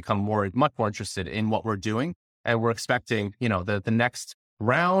VCs have become much more interested in what we're doing. And we're expecting, the next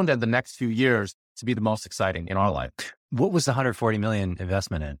round and the next few years to be the most exciting in our life. What was the $140 million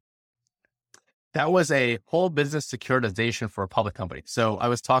investment in? That was a whole business securitization for a public company. So I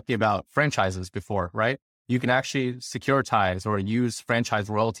was talking about franchises before, right? You can actually securitize or use franchise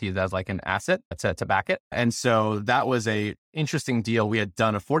royalties as like an asset to back it. And so that was a interesting deal. We had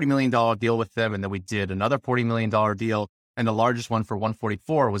done a $40 million deal with them, and then we did another $40 million deal. And the largest one for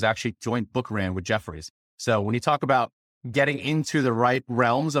 144 was actually joint book ran with Jefferies. So when you talk about getting into the right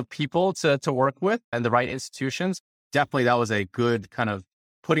realms of people to work with and the right institutions, definitely that was a good kind of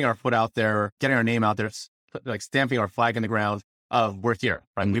putting our foot out there, getting our name out there, like stamping our flag in the ground of we're here,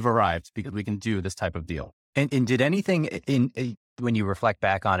 right? We've arrived because we can do this type of deal. And did anything when you reflect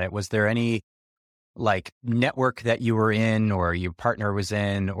back on it, was there any like network that you were in or your partner was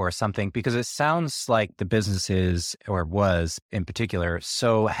in or something? Because it sounds like the business is, or was in particular,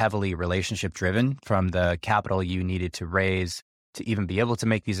 so heavily relationship driven from the capital you needed to raise to even be able to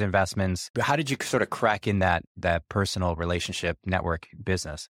make these investments. But how did you sort of crack in that personal relationship network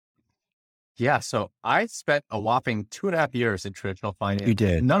business? Yeah. So I spent a whopping 2.5 years in traditional finance. You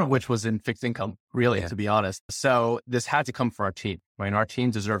did. None of which was in fixed income, really, to be honest. So this had to come from our team, right? Our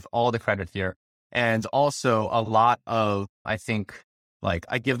team deserves all the credit here. And also a lot of, I think, like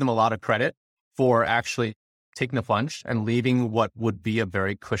I give them a lot of credit for actually taking the plunge and leaving what would be a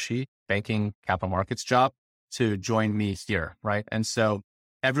very cushy banking capital markets job to join me here, right? And so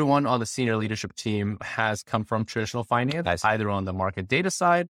everyone on the senior leadership team has come from traditional finance, either on the market data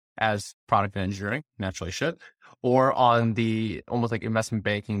side as product and engineering, naturally should, or on the almost like investment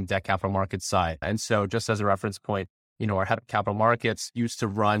banking debt capital markets side. And so just as a reference point, our head of capital markets used to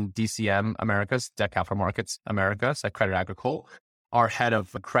run DCM Americas, Debt Capital Markets Americas at Credit Agricole. Our head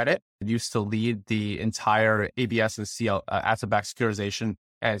of credit used to lead the entire ABS and asset-backed securitization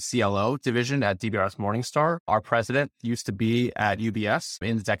and CLO division at DBRS Morningstar. Our president used to be at UBS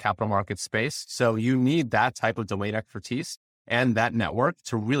in the debt capital market space. So you need that type of domain expertise and that network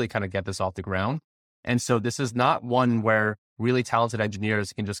to really kind of get this off the ground. And so this is not one where really talented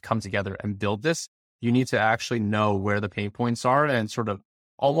engineers can just come together and build this. You need to actually know where the pain points are and sort of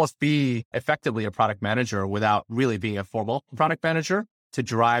almost be effectively a product manager without really being a formal product manager. to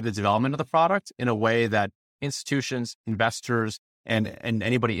drive the development of the product in a way that institutions, investors, and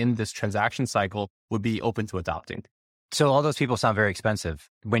anybody in this transaction cycle would be open to adopting. So all those people sound very expensive.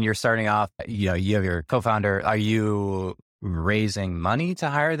 When you're starting off, you have your co-founder. Are you raising money to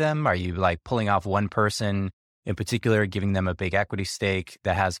hire them? Are you like pulling off one person in particular, giving them a big equity stake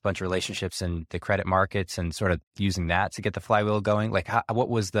that has a bunch of relationships in the credit markets and sort of using that to get the flywheel going? Like, what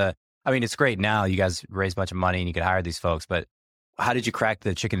was it's great now you guys raise a bunch of money and you can hire these folks, but how did you crack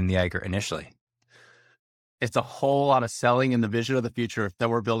the chicken and the egg initially? It's a whole lot of selling in the vision of the future that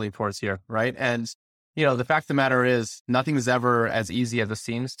we're building towards here, right? And the fact of the matter is nothing's ever as easy as it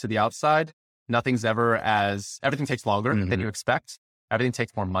seems to the outside. Everything takes longer than you expect. Everything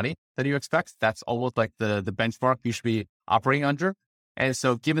takes more money than you expect. That's almost like the benchmark you should be operating under. And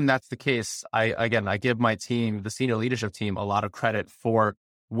so given that's the case, I give my team, the senior leadership team, a lot of credit for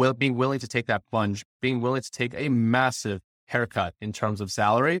being willing to take that plunge, being willing to take a massive haircut in terms of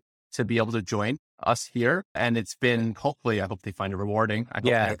salary to be able to join us here. And it's been, hopefully, I hope they find it rewarding. I hope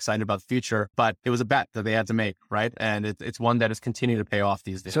they're excited about the future, but it was a bet that they had to make, right? And it's one that is continuing to pay off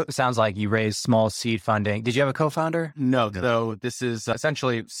these days. So it sounds like you raised small seed funding. Did you have a co-founder? No. So this is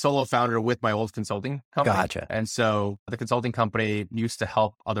essentially solo founder with my old consulting company. Gotcha. And so the consulting company used to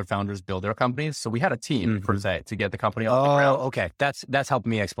help other founders build their companies. So we had a team per se to get the company off the ground. Okay. That's helped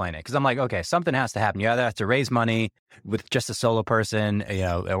me explain it. Because I'm like, okay, something has to happen. You either have to raise money with just a solo person,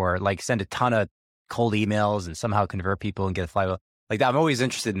 or like send a ton of cold emails and somehow convert people and get a flywheel. Like that. I'm always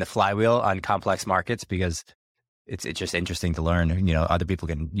interested in the flywheel on complex markets because it's just interesting to learn, other people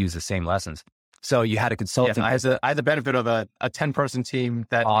can use the same lessons. So you had a consultant. Yeah, I had the benefit of a 10-person team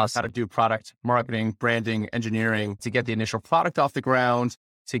that knows how to do product, marketing, branding, engineering to get the initial product off the ground,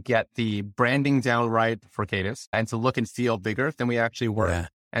 to get the branding down right for Cadence and to look and feel bigger than we actually were. Yeah.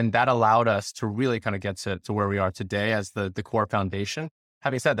 And that allowed us to really kind of get to where we are today as the core foundation.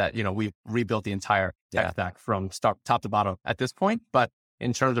 Having said that, we've rebuilt the entire tech stack from top to bottom at this point. But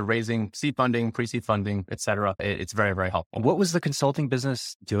in terms of raising seed funding, pre-seed funding, et cetera, it's very, very helpful. What was the consulting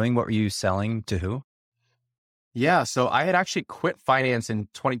business doing? What were you selling to who? Yeah, so I had actually quit finance in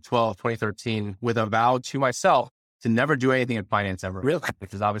 2012, 2013 with a vow to myself to never do anything in finance ever. Really?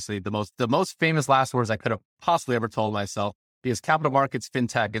 Which is obviously the most famous last words I could have possibly ever told myself, because capital markets,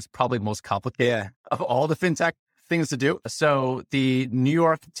 fintech is probably the most complicated of all the fintech things to do. So the New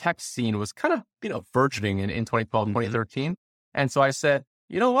York tech scene was kind of, burgeoning in 2012, 2013. And so I said,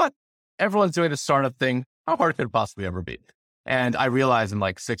 you know what? Everyone's doing the startup thing. How hard could it possibly ever be? And I realized in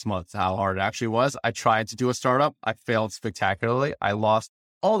like 6 months how hard it actually was. I tried to do a startup. I failed spectacularly. I lost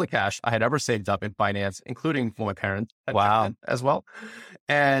all the cash I had ever saved up in finance, including for my parents as well.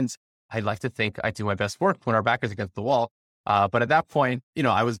 And I'd like to think I do my best work when our back is against the wall. But at that point,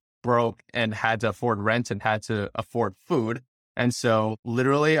 I was broke and had to afford rent and had to afford food. And so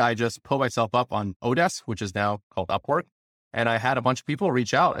literally I just put myself up on Odesk, which is now called Upwork. And I had a bunch of people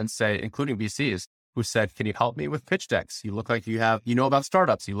reach out and say, including VCs, who said, can you help me with pitch decks? You look like you know about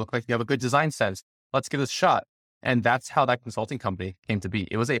startups. You look like you have a good design sense. Let's give this a shot. And that's how that consulting company came to be.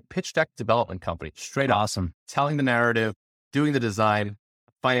 It was a pitch deck development company, straight awesome, telling the narrative, doing the design.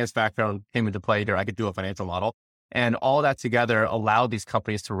 Finance background came into play here. I could do a financial model. And all that together allowed these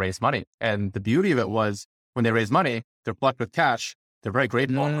companies to raise money. And the beauty of it was when they raise money, they're plucked with cash. They're very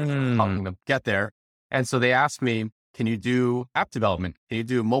grateful for helping them get there. And so they asked me, can you do app development? Can you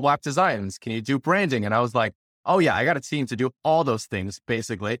do mobile app designs? Can you do branding? And I was like, oh yeah, I got a team to do all those things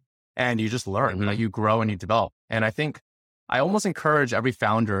basically. And you just learn, like you grow and you develop. And I think I almost encourage every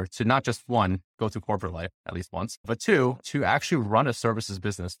founder to not just one, go through corporate life at least once, but two, to actually run a services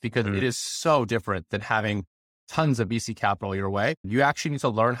business, because it is so different than having tons of VC capital your way. You actually need to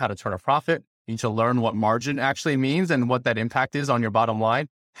learn how to turn a profit. You need to learn what margin actually means and what that impact is on your bottom line,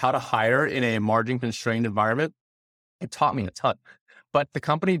 how to hire in a margin constrained environment. It taught me a ton, but the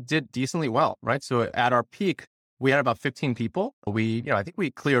company did decently well, right? So at our peak, we had about 15 people. I think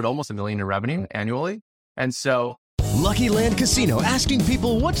we cleared almost $1 million in revenue annually. And so Lucky Land Casino, asking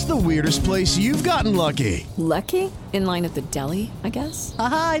people, what's the weirdest place you've gotten lucky? Lucky? In line at the deli, I guess?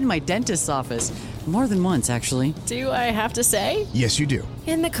 Aha, in my dentist's office. More than once, actually. Do I have to say? Yes, you do.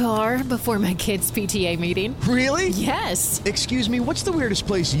 In the car before my kids' PTA meeting. Really? Yes. Excuse me, what's the weirdest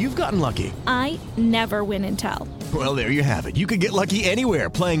place you've gotten lucky? I never win and tell. Well, there you have it. You can get lucky anywhere,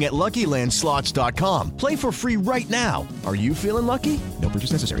 playing at LuckyLandSlots.com. Play for free right now. Are you feeling lucky? No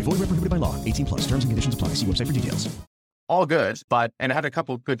purchase necessary. Void where prohibited by law. 18+. Terms and conditions apply. See website for details. All good, and I had a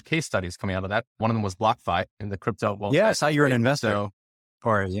couple of good case studies coming out of that. One of them was BlockFi in the crypto world. Yeah, I saw you were an investor.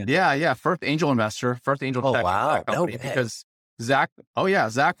 First angel investor, first angel tech company, because Zach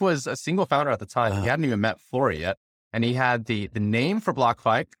was a single founder at the time. He hadn't even met Flori yet. and he had the name for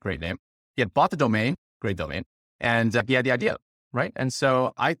BlockFi, great name. He had bought the domain, great domain, and he had the idea, right? And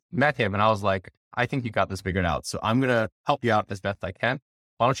so I met him and I was like, I think you got this figured out. So I'm going to help you out as best I can.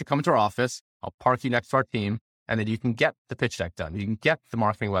 Why don't you come into our office? I'll park you next to our team, and then you can get the pitch deck done. You can get the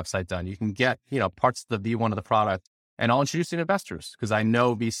marketing website done. You can get, parts of the V1 of the product, and I'll introduce you to investors because I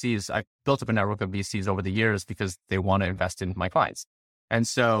know VCs. I've built up a network of VCs over the years because they want to invest in my clients. And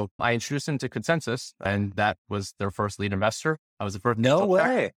so I introduced them to Consensus, and that was their first lead investor. I was the first. No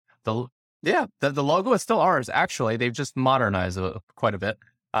way. The logo is still ours. Actually, they've just modernized quite a bit.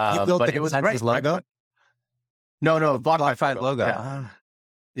 You built the Consensus logo? No, BlockFi logo.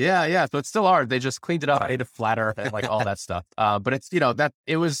 Yeah. So it's still ours. They just cleaned it up, made it flatter, and like all that stuff. But it's, that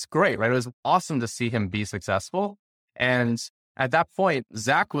it was great, right? It was awesome to see him be successful. And at that point,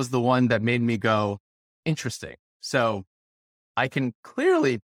 Zach was the one that made me go, interesting. So I can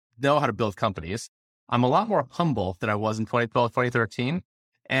clearly know how to build companies. I'm a lot more humble than I was in 2012, 2013.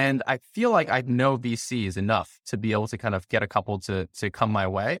 And I feel like I know VCs enough to be able to kind of get a couple to come my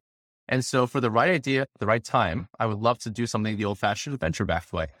way. And so for the right idea, the right time, I would love to do something the old-fashioned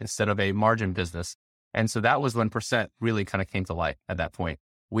venture-backed way instead of a margin business. And so that was when Percent really kind of came to light at that point.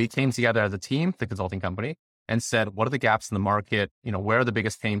 We came together as a team, the consulting company, and said, what are the gaps in the market? Where are the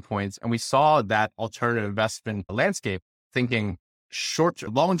biggest pain points? And we saw that alternative investment landscape, thinking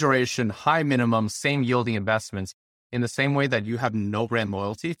long duration, high minimum, same yielding investments. In the same way that you have no brand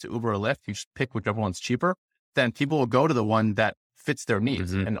loyalty to Uber or Lyft, you just pick whichever one's cheaper, then people will go to the one that fits their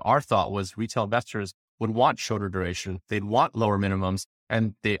needs. Mm-hmm. And our thought was retail investors would want shorter duration. They'd want lower minimums,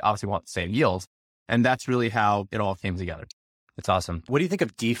 and they obviously want the same yield. And that's really how it all came together. That's awesome. What do you think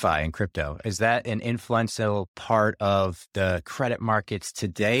of DeFi and crypto? Is that an influential part of the credit markets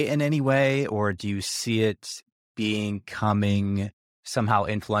today in any way? Or do you see it becoming somehow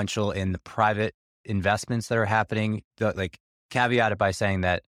influential in the private investments that are happening? Like caveat it by saying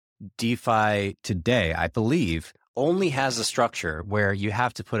that DeFi today, I believe, only has a structure where you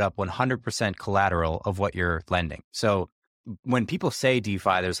have to put up 100% collateral of what you're lending. So when people say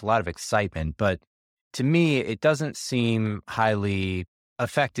DeFi, there's a lot of excitement, but to me, it doesn't seem highly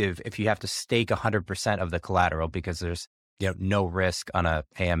effective if you have to stake 100% of the collateral because there's no risk on a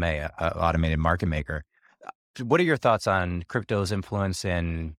AMA, a automated market maker. What are your thoughts on crypto's influence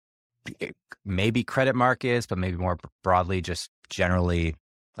in maybe credit markets, but maybe more broadly, just generally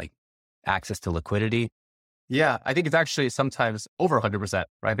like access to liquidity? Yeah, I think it's actually sometimes over 100%,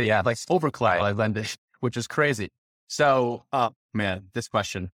 right? But yeah, like over collateral lending, which is crazy. So, man, this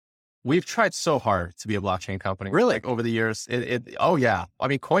question. We've tried so hard to be a blockchain company. Really? Like over the years. Oh yeah. I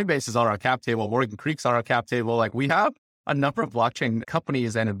mean, Coinbase is on our cap table. Morgan Creek's on our cap table. Like we have a number of blockchain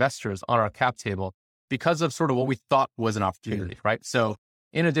companies and investors on our cap table because of sort of what we thought was an opportunity, right? So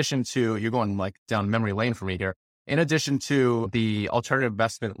in addition to, you're going like down memory lane for me here. In addition to the alternative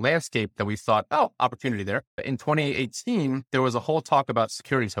investment landscape that we thought, opportunity there. In 2018, there was a whole talk about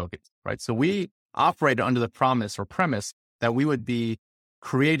security tokens, right? So we operated under the promise or premise that we would be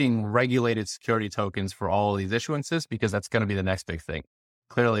creating regulated security tokens for all of these issuances because that's going to be the next big thing.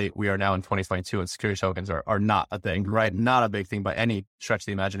 Clearly, we are now in 2022 and security tokens are not a thing, right? Not a big thing by any stretch of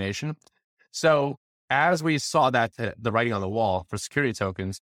the imagination. So as we saw that the writing on the wall for security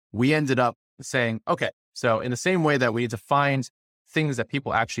tokens, we ended up saying, okay, so in the same way that we need to find things that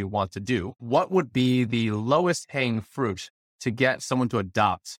people actually want to do, what would be the lowest hanging fruit to get someone to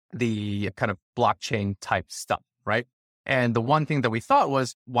adopt the kind of blockchain type stuff, right? And the one thing that we thought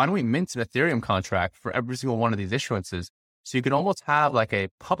was, why don't we mint an Ethereum contract for every single one of these issuances? So you could almost have like a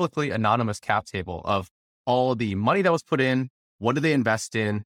publicly anonymous cap table of all the money that was put in, what did they invest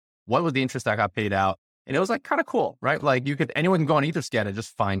in, what was the interest that got paid out? And it was like kind of cool, right? Like anyone can go on Etherscan and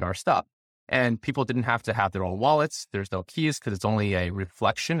just find our stuff. And people didn't have to have their own wallets. There's no keys because it's only a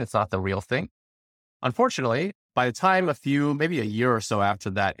reflection. It's not the real thing. Unfortunately, by the time maybe a year or so after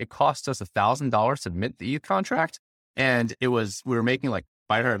that, it cost us $1,000 to mint the ETH contract. And we were making like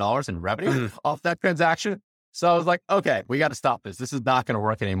 $500 in revenue off that transaction. So I was like, okay, we got to stop this. This is not going to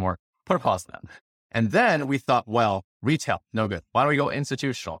work anymore. Put a pause on that. And then we thought, well, retail, no good. Why don't we go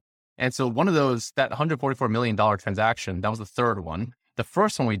institutional? And so one of those, that $144 million transaction, that was the third one. The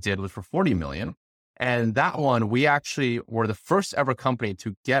first one we did was for $40 million. And that one, we actually were the first ever company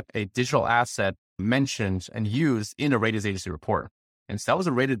to get a digital asset mentioned and used in a ratings agency report. And so that was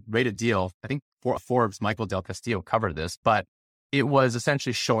a rated deal. I think Forbes, Michael Del Castillo covered this, but it was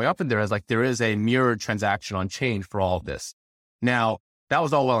essentially showing up in there as like, there is a mirrored transaction on chain for all of this. Now, that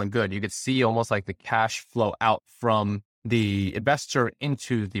was all well and good. You could see almost like the cash flow out from the investor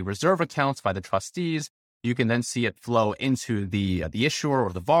into the reserve accounts by the trustees. You can then see it flow into the issuer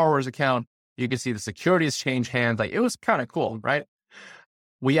or the borrower's account. You could see the securities change hands. Like, it was kind of cool, right?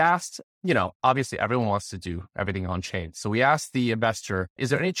 We asked, obviously everyone wants to do everything on chain. So we asked the investor, is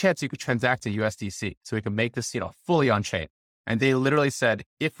there any chance you could transact in USDC so we can make this, fully on chain? And they literally said,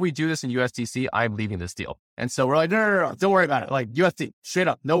 if we do this in USDC, I'm leaving this deal. And so we're like, no, don't worry about it. Like, USD, straight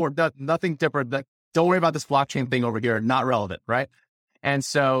up, nothing different. Don't worry about this blockchain thing over here. Not relevant, right? And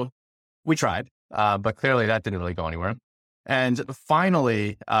so we tried, but clearly that didn't really go anywhere. And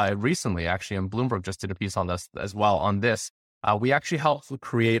finally, recently, actually, and Bloomberg just did a piece on this as well on this. We actually helped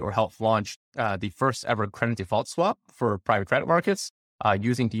create or helped launch the first ever credit default swap for private credit markets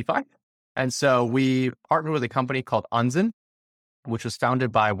using DeFi. And so we partnered with a company called Unzen, which was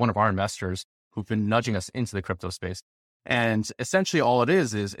founded by one of our investors who've been nudging us into the crypto space. And essentially all it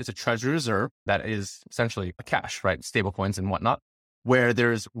is it's a treasury reserve that is essentially a cash, right? Stable coins and whatnot, where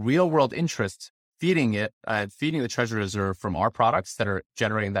there's real world interest feeding the treasury reserve from our products that are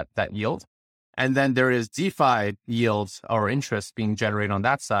generating that yield. And then there is DeFi yields or interest being generated on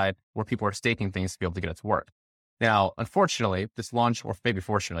that side where people are staking things to be able to get it to work. Now, unfortunately, this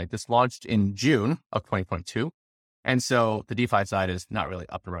launched in June of 2022. And so the DeFi side is not really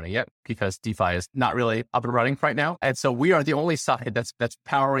up and running yet because DeFi is not really up and running right now. And so we are the only side that's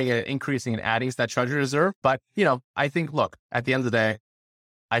powering it, increasing and adding to that treasury reserve. But, I think, look, at the end of the day,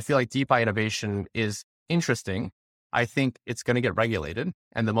 I feel like DeFi innovation is interesting. I think it's going to get regulated.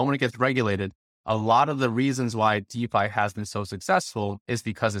 And the moment it gets regulated, a lot of the reasons why DeFi has been so successful is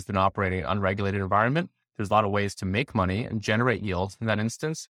because it's been operating in an unregulated environment. There's a lot of ways to make money and generate yield in that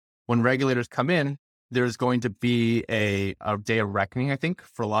instance. When regulators come in, there's going to be a day of reckoning, I think,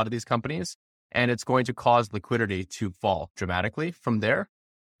 for a lot of these companies. And it's going to cause liquidity to fall dramatically from there.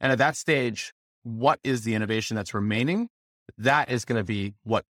 And at that stage, what is the innovation that's remaining? That is going to be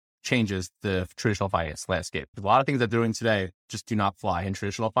what changes the traditional finance landscape. A lot of things they're doing today just do not fly in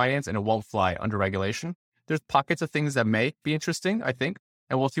traditional finance, and it won't fly under regulation. There's pockets of things that may be interesting, I think,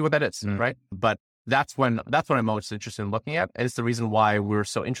 and we'll see what that is, right? But that's what I'm most interested in looking at. And it's the reason why we're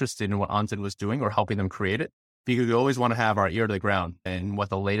so interested in what Unzen was doing or helping them create it, because we always want to have our ear to the ground and what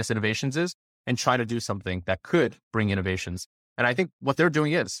the latest innovations is and try to do something that could bring innovations. And I think what they're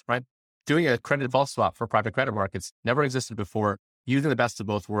doing is, right, doing a credit default swap for private credit markets never existed before, using the best of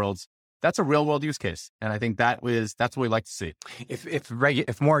both worlds. That's a real world use case. And I think that's what we like to see.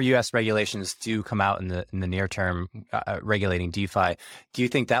 If more U.S. regulations do come out in the near term regulating DeFi, do you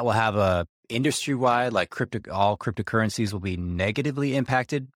think that will have a industry-wide, like all cryptocurrencies will be negatively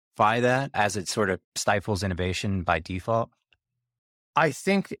impacted by that as it sort of stifles innovation by default? I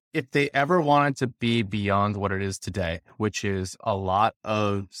think if they ever wanted to be beyond what it is today, which is a lot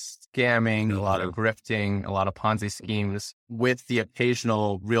of scamming, a lot of grifting, a lot of Ponzi schemes with the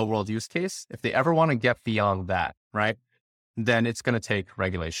occasional real world use case, if they ever want to get beyond that, right, then it's going to take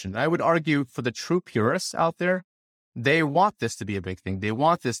regulation. I would argue for the true purists out there, they want this to be a big thing. They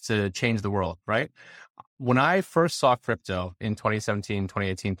want this to change the world, right? When I first saw crypto in 2017,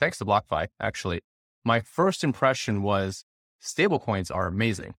 2018, thanks to BlockFi, actually, my first impression was stablecoins are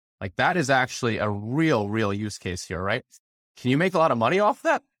amazing. Like, that is actually a real use case here, right? Can you make a lot of money off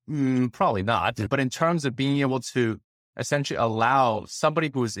that? Probably not. But in terms of being able to essentially allow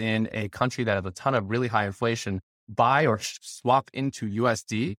somebody who's in a country that has a ton of really high inflation buy or swap into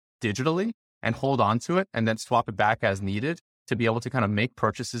USD digitally and hold on to it and then swap it back as needed to be able to kind of make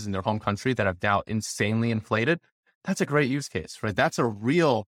purchases in their home country that have now insanely inflated, that's a great use case, right? That's a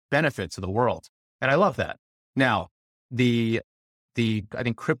real benefit to the world. And I love that. Now, I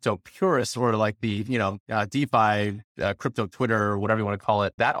think crypto purists or like the, DeFi, crypto Twitter, or whatever you want to call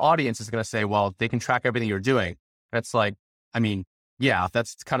it, that audience is going to say, well, they can track everything you're doing. That's like,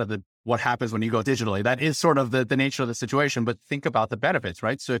 that's kind of what happens when you go digitally. That is sort of the nature of the situation, but think about the benefits,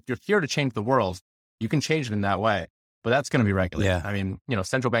 right? So if you're here to change the world, you can change it in that way, but that's going to be regulated. Yeah.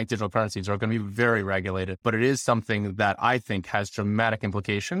 Central bank digital currencies are going to be very regulated, but it is something that I think has dramatic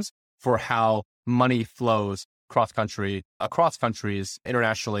implications for how money flows across countries,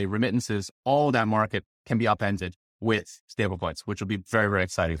 internationally, remittances, all that market can be upended with stablecoins, which will be very, very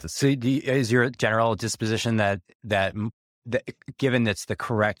exciting to see. So is your general disposition that given it's the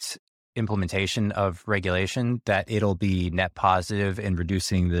correct implementation of regulation, that it'll be net positive in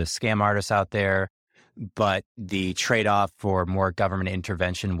reducing the scam artists out there, but the trade-off for more government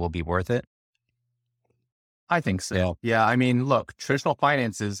intervention will be worth it? I think so. Yeah. Look, traditional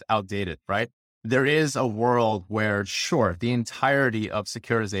finance is outdated, right? There is a world where, sure, the entirety of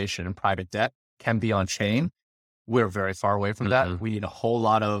securitization and private debt can be on chain. We're very far away from that. We need a whole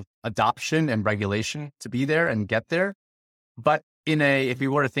lot of adoption and regulation to be there and get there. But if we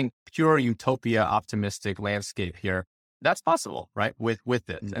were to think pure utopia, optimistic landscape here, that's possible, right? With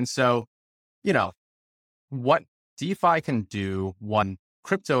it. And so what DeFi can do, what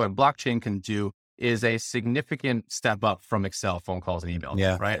crypto and blockchain can do is a significant step up from Excel, phone calls, and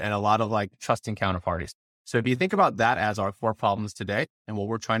emails, right? And a lot of like trusting counterparties. So if you think about that as our core problems today and what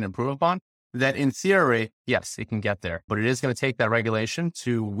we're trying to improve upon, then in theory, yes, it can get there, but it is going to take that regulation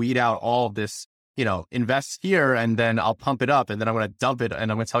to weed out all of this, invest here and then I'll pump it up and then I'm going to dump it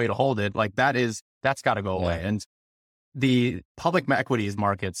and I'm going to tell you to hold it. Like that's got to go away. And the public equities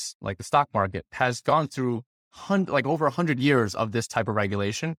markets, like the stock market, has gone through over 100 years of this type of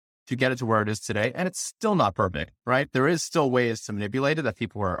regulation to get it to where it is today. And it's still not perfect, right? There is still ways to manipulate it that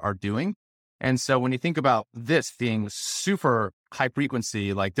people are doing. And so when you think about this being super high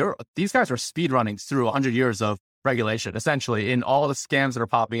frequency, like these guys are speed running through 100 years of regulation, essentially, in all the scams that are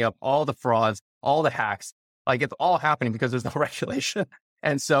popping up, all the frauds, all the hacks, like it's all happening because there's no regulation.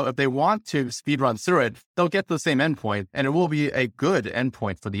 And so if they want to speed run through it, they'll get to the same endpoint and it will be a good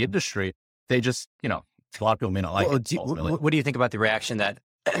endpoint for the industry. They just, a lot of people may not like it. What do you think about the reaction that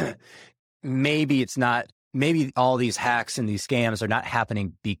maybe all these hacks and these scams are not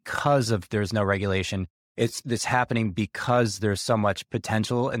happening because there's no regulation. It's happening because there's so much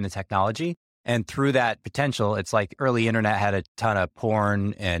potential in the technology. And through that potential, it's like early internet had a ton of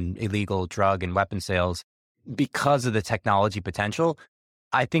porn and illegal drug and weapon sales because of the technology potential.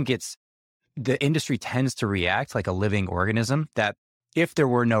 I think the industry tends to react like a living organism, that if there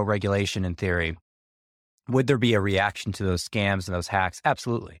were no regulation in theory, would there be a reaction to those scams and those hacks?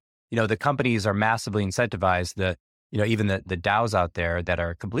 Absolutely. The companies are massively incentivized. Even the DAOs out there that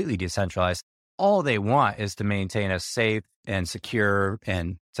are completely decentralized, all they want is to maintain a safe and secure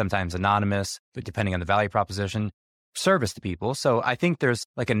and sometimes anonymous, but depending on the value proposition, service to people. So I think there's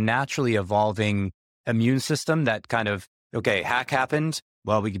like a naturally evolving immune system that kind of, okay, hack happened.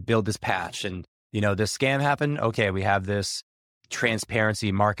 Well, we could build this patch, and this scam happened. Okay, we have this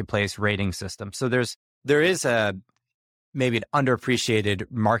transparency marketplace rating system. So there is maybe an underappreciated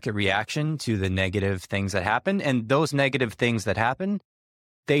market reaction to the negative things that happen. And those negative things that happen,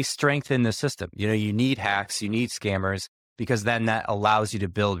 they strengthen the system. You need hacks, you need scammers, because then that allows you to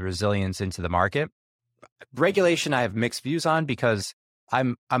build resilience into the market. Regulation, I have mixed views on, because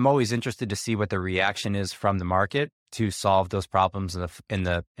I'm always interested to see what the reaction is from the market to solve those problems in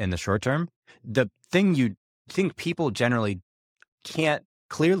the short term. The thing you think people generally can't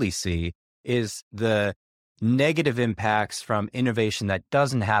clearly see is the negative impacts from innovation that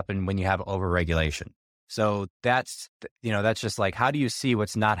doesn't happen when you have overregulation. So that's just like, how do you see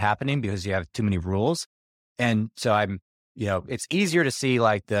what's not happening because you have too many rules? And so it's easier to see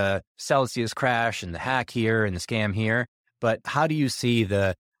like the Celsius crash and the hack here and the scam here, but how do you see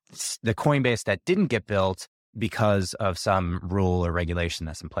the Coinbase that didn't get built because of some rule or regulation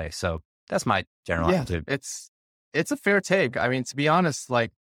that's in place? So that's my general attitude. It's a fair take. I mean, to be honest,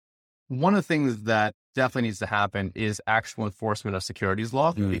 like one of the things that definitely needs to happen is actual enforcement of securities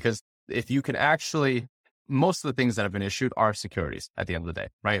law, because if you can actually, most of the things that have been issued are securities at the end of the day,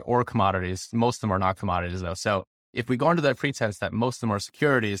 right? Or commodities. Most of them are not commodities though. So if we go into that pretense that most of them are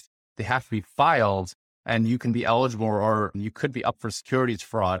securities, they have to be filed and you can be eligible or you could be up for securities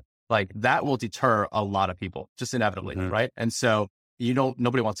fraud. Like that will deter a lot of people just inevitably, right? And so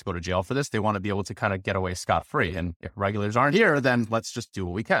nobody wants to go to jail for this. They want to be able to kind of get away scot-free. And if regulators aren't here, then let's just do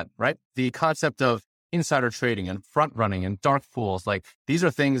what we can, right? The concept of insider trading and front running and dark pools, like these are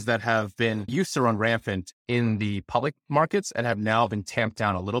things that have been used to run rampant in the public markets and have now been tamped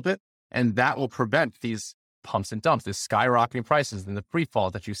down a little bit. And that will prevent these pumps and dumps, these skyrocketing prices and the free fall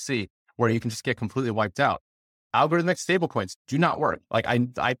that you see where you can just get completely wiped out. Algorithmic stablecoins do not work. Like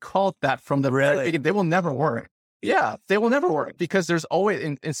I called that from the very beginning. They will never work. Yeah, they will never work because there's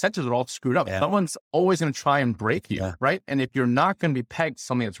always incentives are all screwed up. Someone's always going to try and break you, right? And if you're not going to be pegged to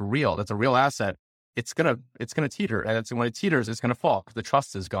something that's a real asset, it's gonna teeter, and when it teeters, it's gonna fall because the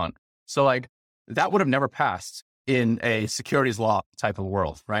trust is gone. So like that would have never passed in a securities law type of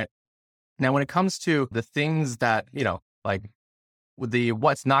world, right? Now, when it comes to the things that like with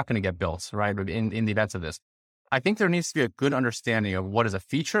what's not going to get built, right? In the events of this, I think there needs to be a good understanding of what is a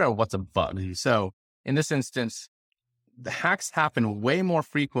feature and what's a bug. So in this instance, the hacks happen way more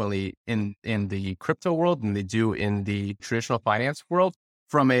frequently in the crypto world than they do in the traditional finance world.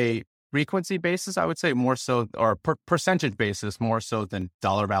 From a frequency basis, I would say more so, or percentage basis, more so than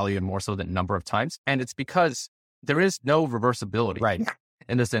dollar value and more so than number of times. And it's because there is no reversibility, right?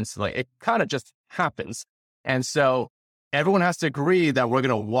 In the sense, like it kind of just happens. And so everyone has to agree that we're going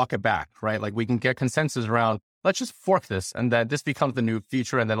to walk it back, right? Like we can get consensus around, let's just fork this and then this becomes the new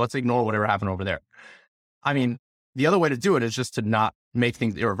feature and then let's ignore whatever happened over there. I mean, the other way to do it is just to not make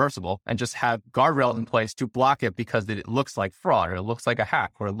things irreversible and just have guardrails in place to block it because it looks like fraud or it looks like a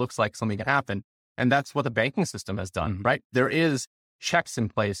hack or it looks like something can happen. And that's what the banking system has done, right? There is checks in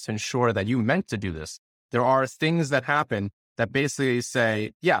place to ensure that you meant to do this. There are things that happen that basically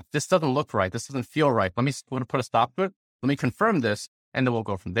say, yeah, this doesn't look right. This doesn't feel right. Let me put a stop to it. Let me confirm this, and then we'll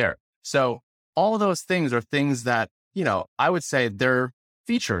go from there. So all of those things are things that, I would say they're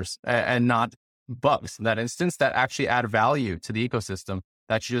features and not bugs in that instance that actually add value to the ecosystem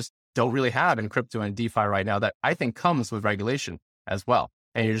that you just don't really have in crypto and DeFi right now that I think comes with regulation as well.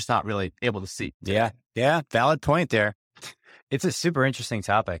 And you're just not really able to see. Yeah. Valid point there. It's a super interesting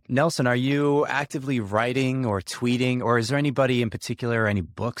topic. Nelson, are you actively writing or tweeting, or is there anybody in particular, any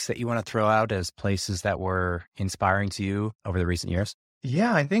books that you want to throw out as places that were inspiring to you over the recent years?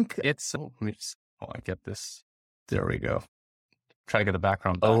 Yeah, I think it's, let me just, get this. There we go. Try to get the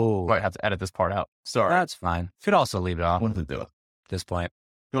background back. Oh. Might have to edit this part out. Sorry. That's fine. Could also leave it off. What to do? At this point.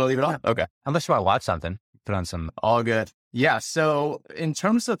 You want to leave it off? Okay. Unless you want to watch something, put on some. All good. Yeah. So in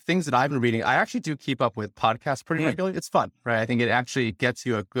terms of things that I've been reading, I actually do keep up with podcasts pretty regularly. It's fun, right? I think it actually gets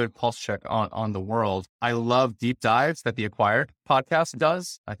you a good pulse check on the world. I love deep dives that the Acquired podcast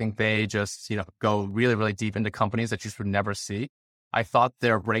does. I think they just, go really, really deep into companies that you would never see. I thought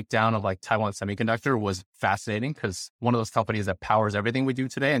their breakdown of like Taiwan Semiconductor was fascinating because one of those companies that powers everything we do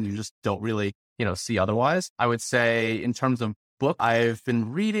today and you just don't really, see otherwise. I would say in terms of book, I've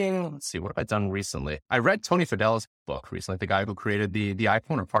been reading, let's see, what have I done recently? I read Tony Fadell's book recently, the guy who created the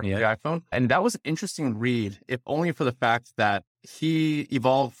iPhone or part of the iPhone. And that was an interesting read, if only for the fact that he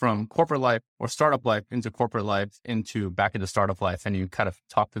evolved from corporate life or startup life into corporate life back into startup life. And you kind of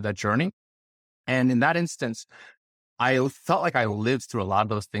talk through that journey. And in that instance, I felt like I lived through a lot of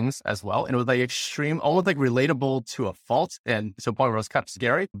those things as well. And it was like extreme, almost like relatable to a fault and to a point where it was kind of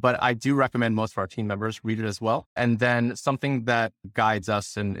scary. But I do recommend most of our team members read it as well. And then something that guides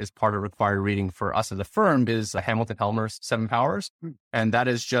us and is part of required reading for us as a firm is Hamilton Helmer's 7 Powers. And that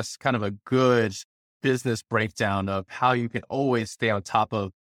is just kind of a good business breakdown of how you can always stay on top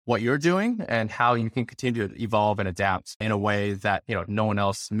of what you're doing and how you can continue to evolve and adapt in a way that, no one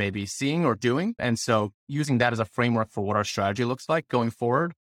else may be seeing or doing. And so using that as a framework for what our strategy looks like going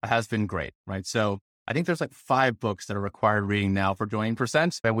forward has been great, right? So I think there's like 5 books that are required reading now for joining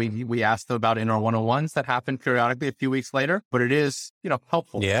Percent. And we asked them about in our 101s that happen periodically a few weeks later, but it is,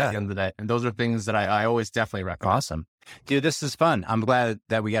 helpful at the end of the day. And those are things that I always definitely recommend. Awesome. Dude, this is fun. I'm glad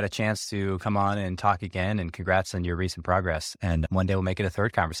that we got a chance to come on and talk again, and congrats on your recent progress. And one day we'll make it a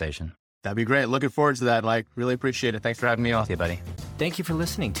third conversation. That'd be great. Looking forward to that. Really appreciate it. Thanks for having me on. See you, buddy. Thank you for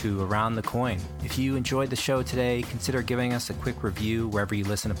listening to Around the Coin. If you enjoyed the show today, consider giving us a quick review wherever you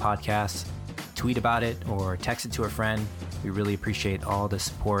listen to podcasts. Tweet about it or text it to a friend. We really appreciate all the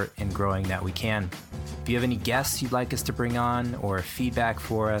support in growing that we can. If you have any guests you'd like us to bring on or feedback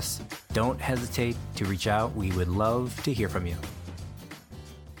for us, don't hesitate to reach out. We would love to hear from you.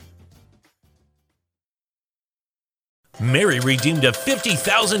 Mary redeemed a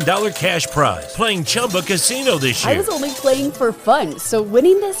 $50,000 cash prize playing Chumba Casino this year. I was only playing for fun, so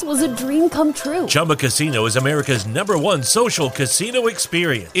winning this was a dream come true. Chumba Casino is America's #1 social casino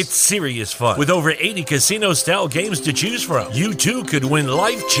experience. It's serious fun. With over 80 casino-style games to choose from, you too could win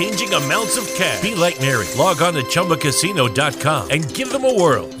life-changing amounts of cash. Be like Mary. Log on to ChumbaCasino.com and give them a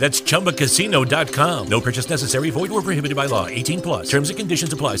whirl. That's ChumbaCasino.com. No purchase necessary. Void where prohibited by law. 18+. Terms and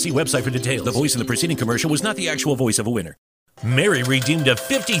conditions apply. See website for details. The voice in the preceding commercial was not the actual voice of a winner. Mary redeemed a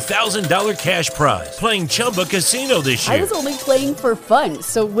 $50,000 cash prize playing Chumba Casino this year. I was only playing for fun,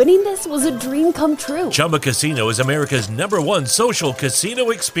 so winning this was a dream come true. Chumba Casino is America's #1 social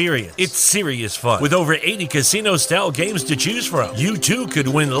casino experience. It's serious fun. With over 80 casino-style games to choose from, you too could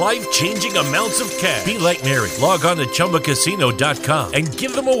win life-changing amounts of cash. Be like Mary. Log on to ChumbaCasino.com and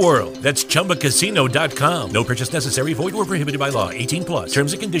give them a whirl. That's ChumbaCasino.com. No purchase necessary. Void where prohibited by law. 18+.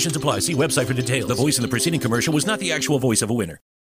 Terms and conditions apply. See website for details. The voice in the preceding commercial was not the actual voice of a winner.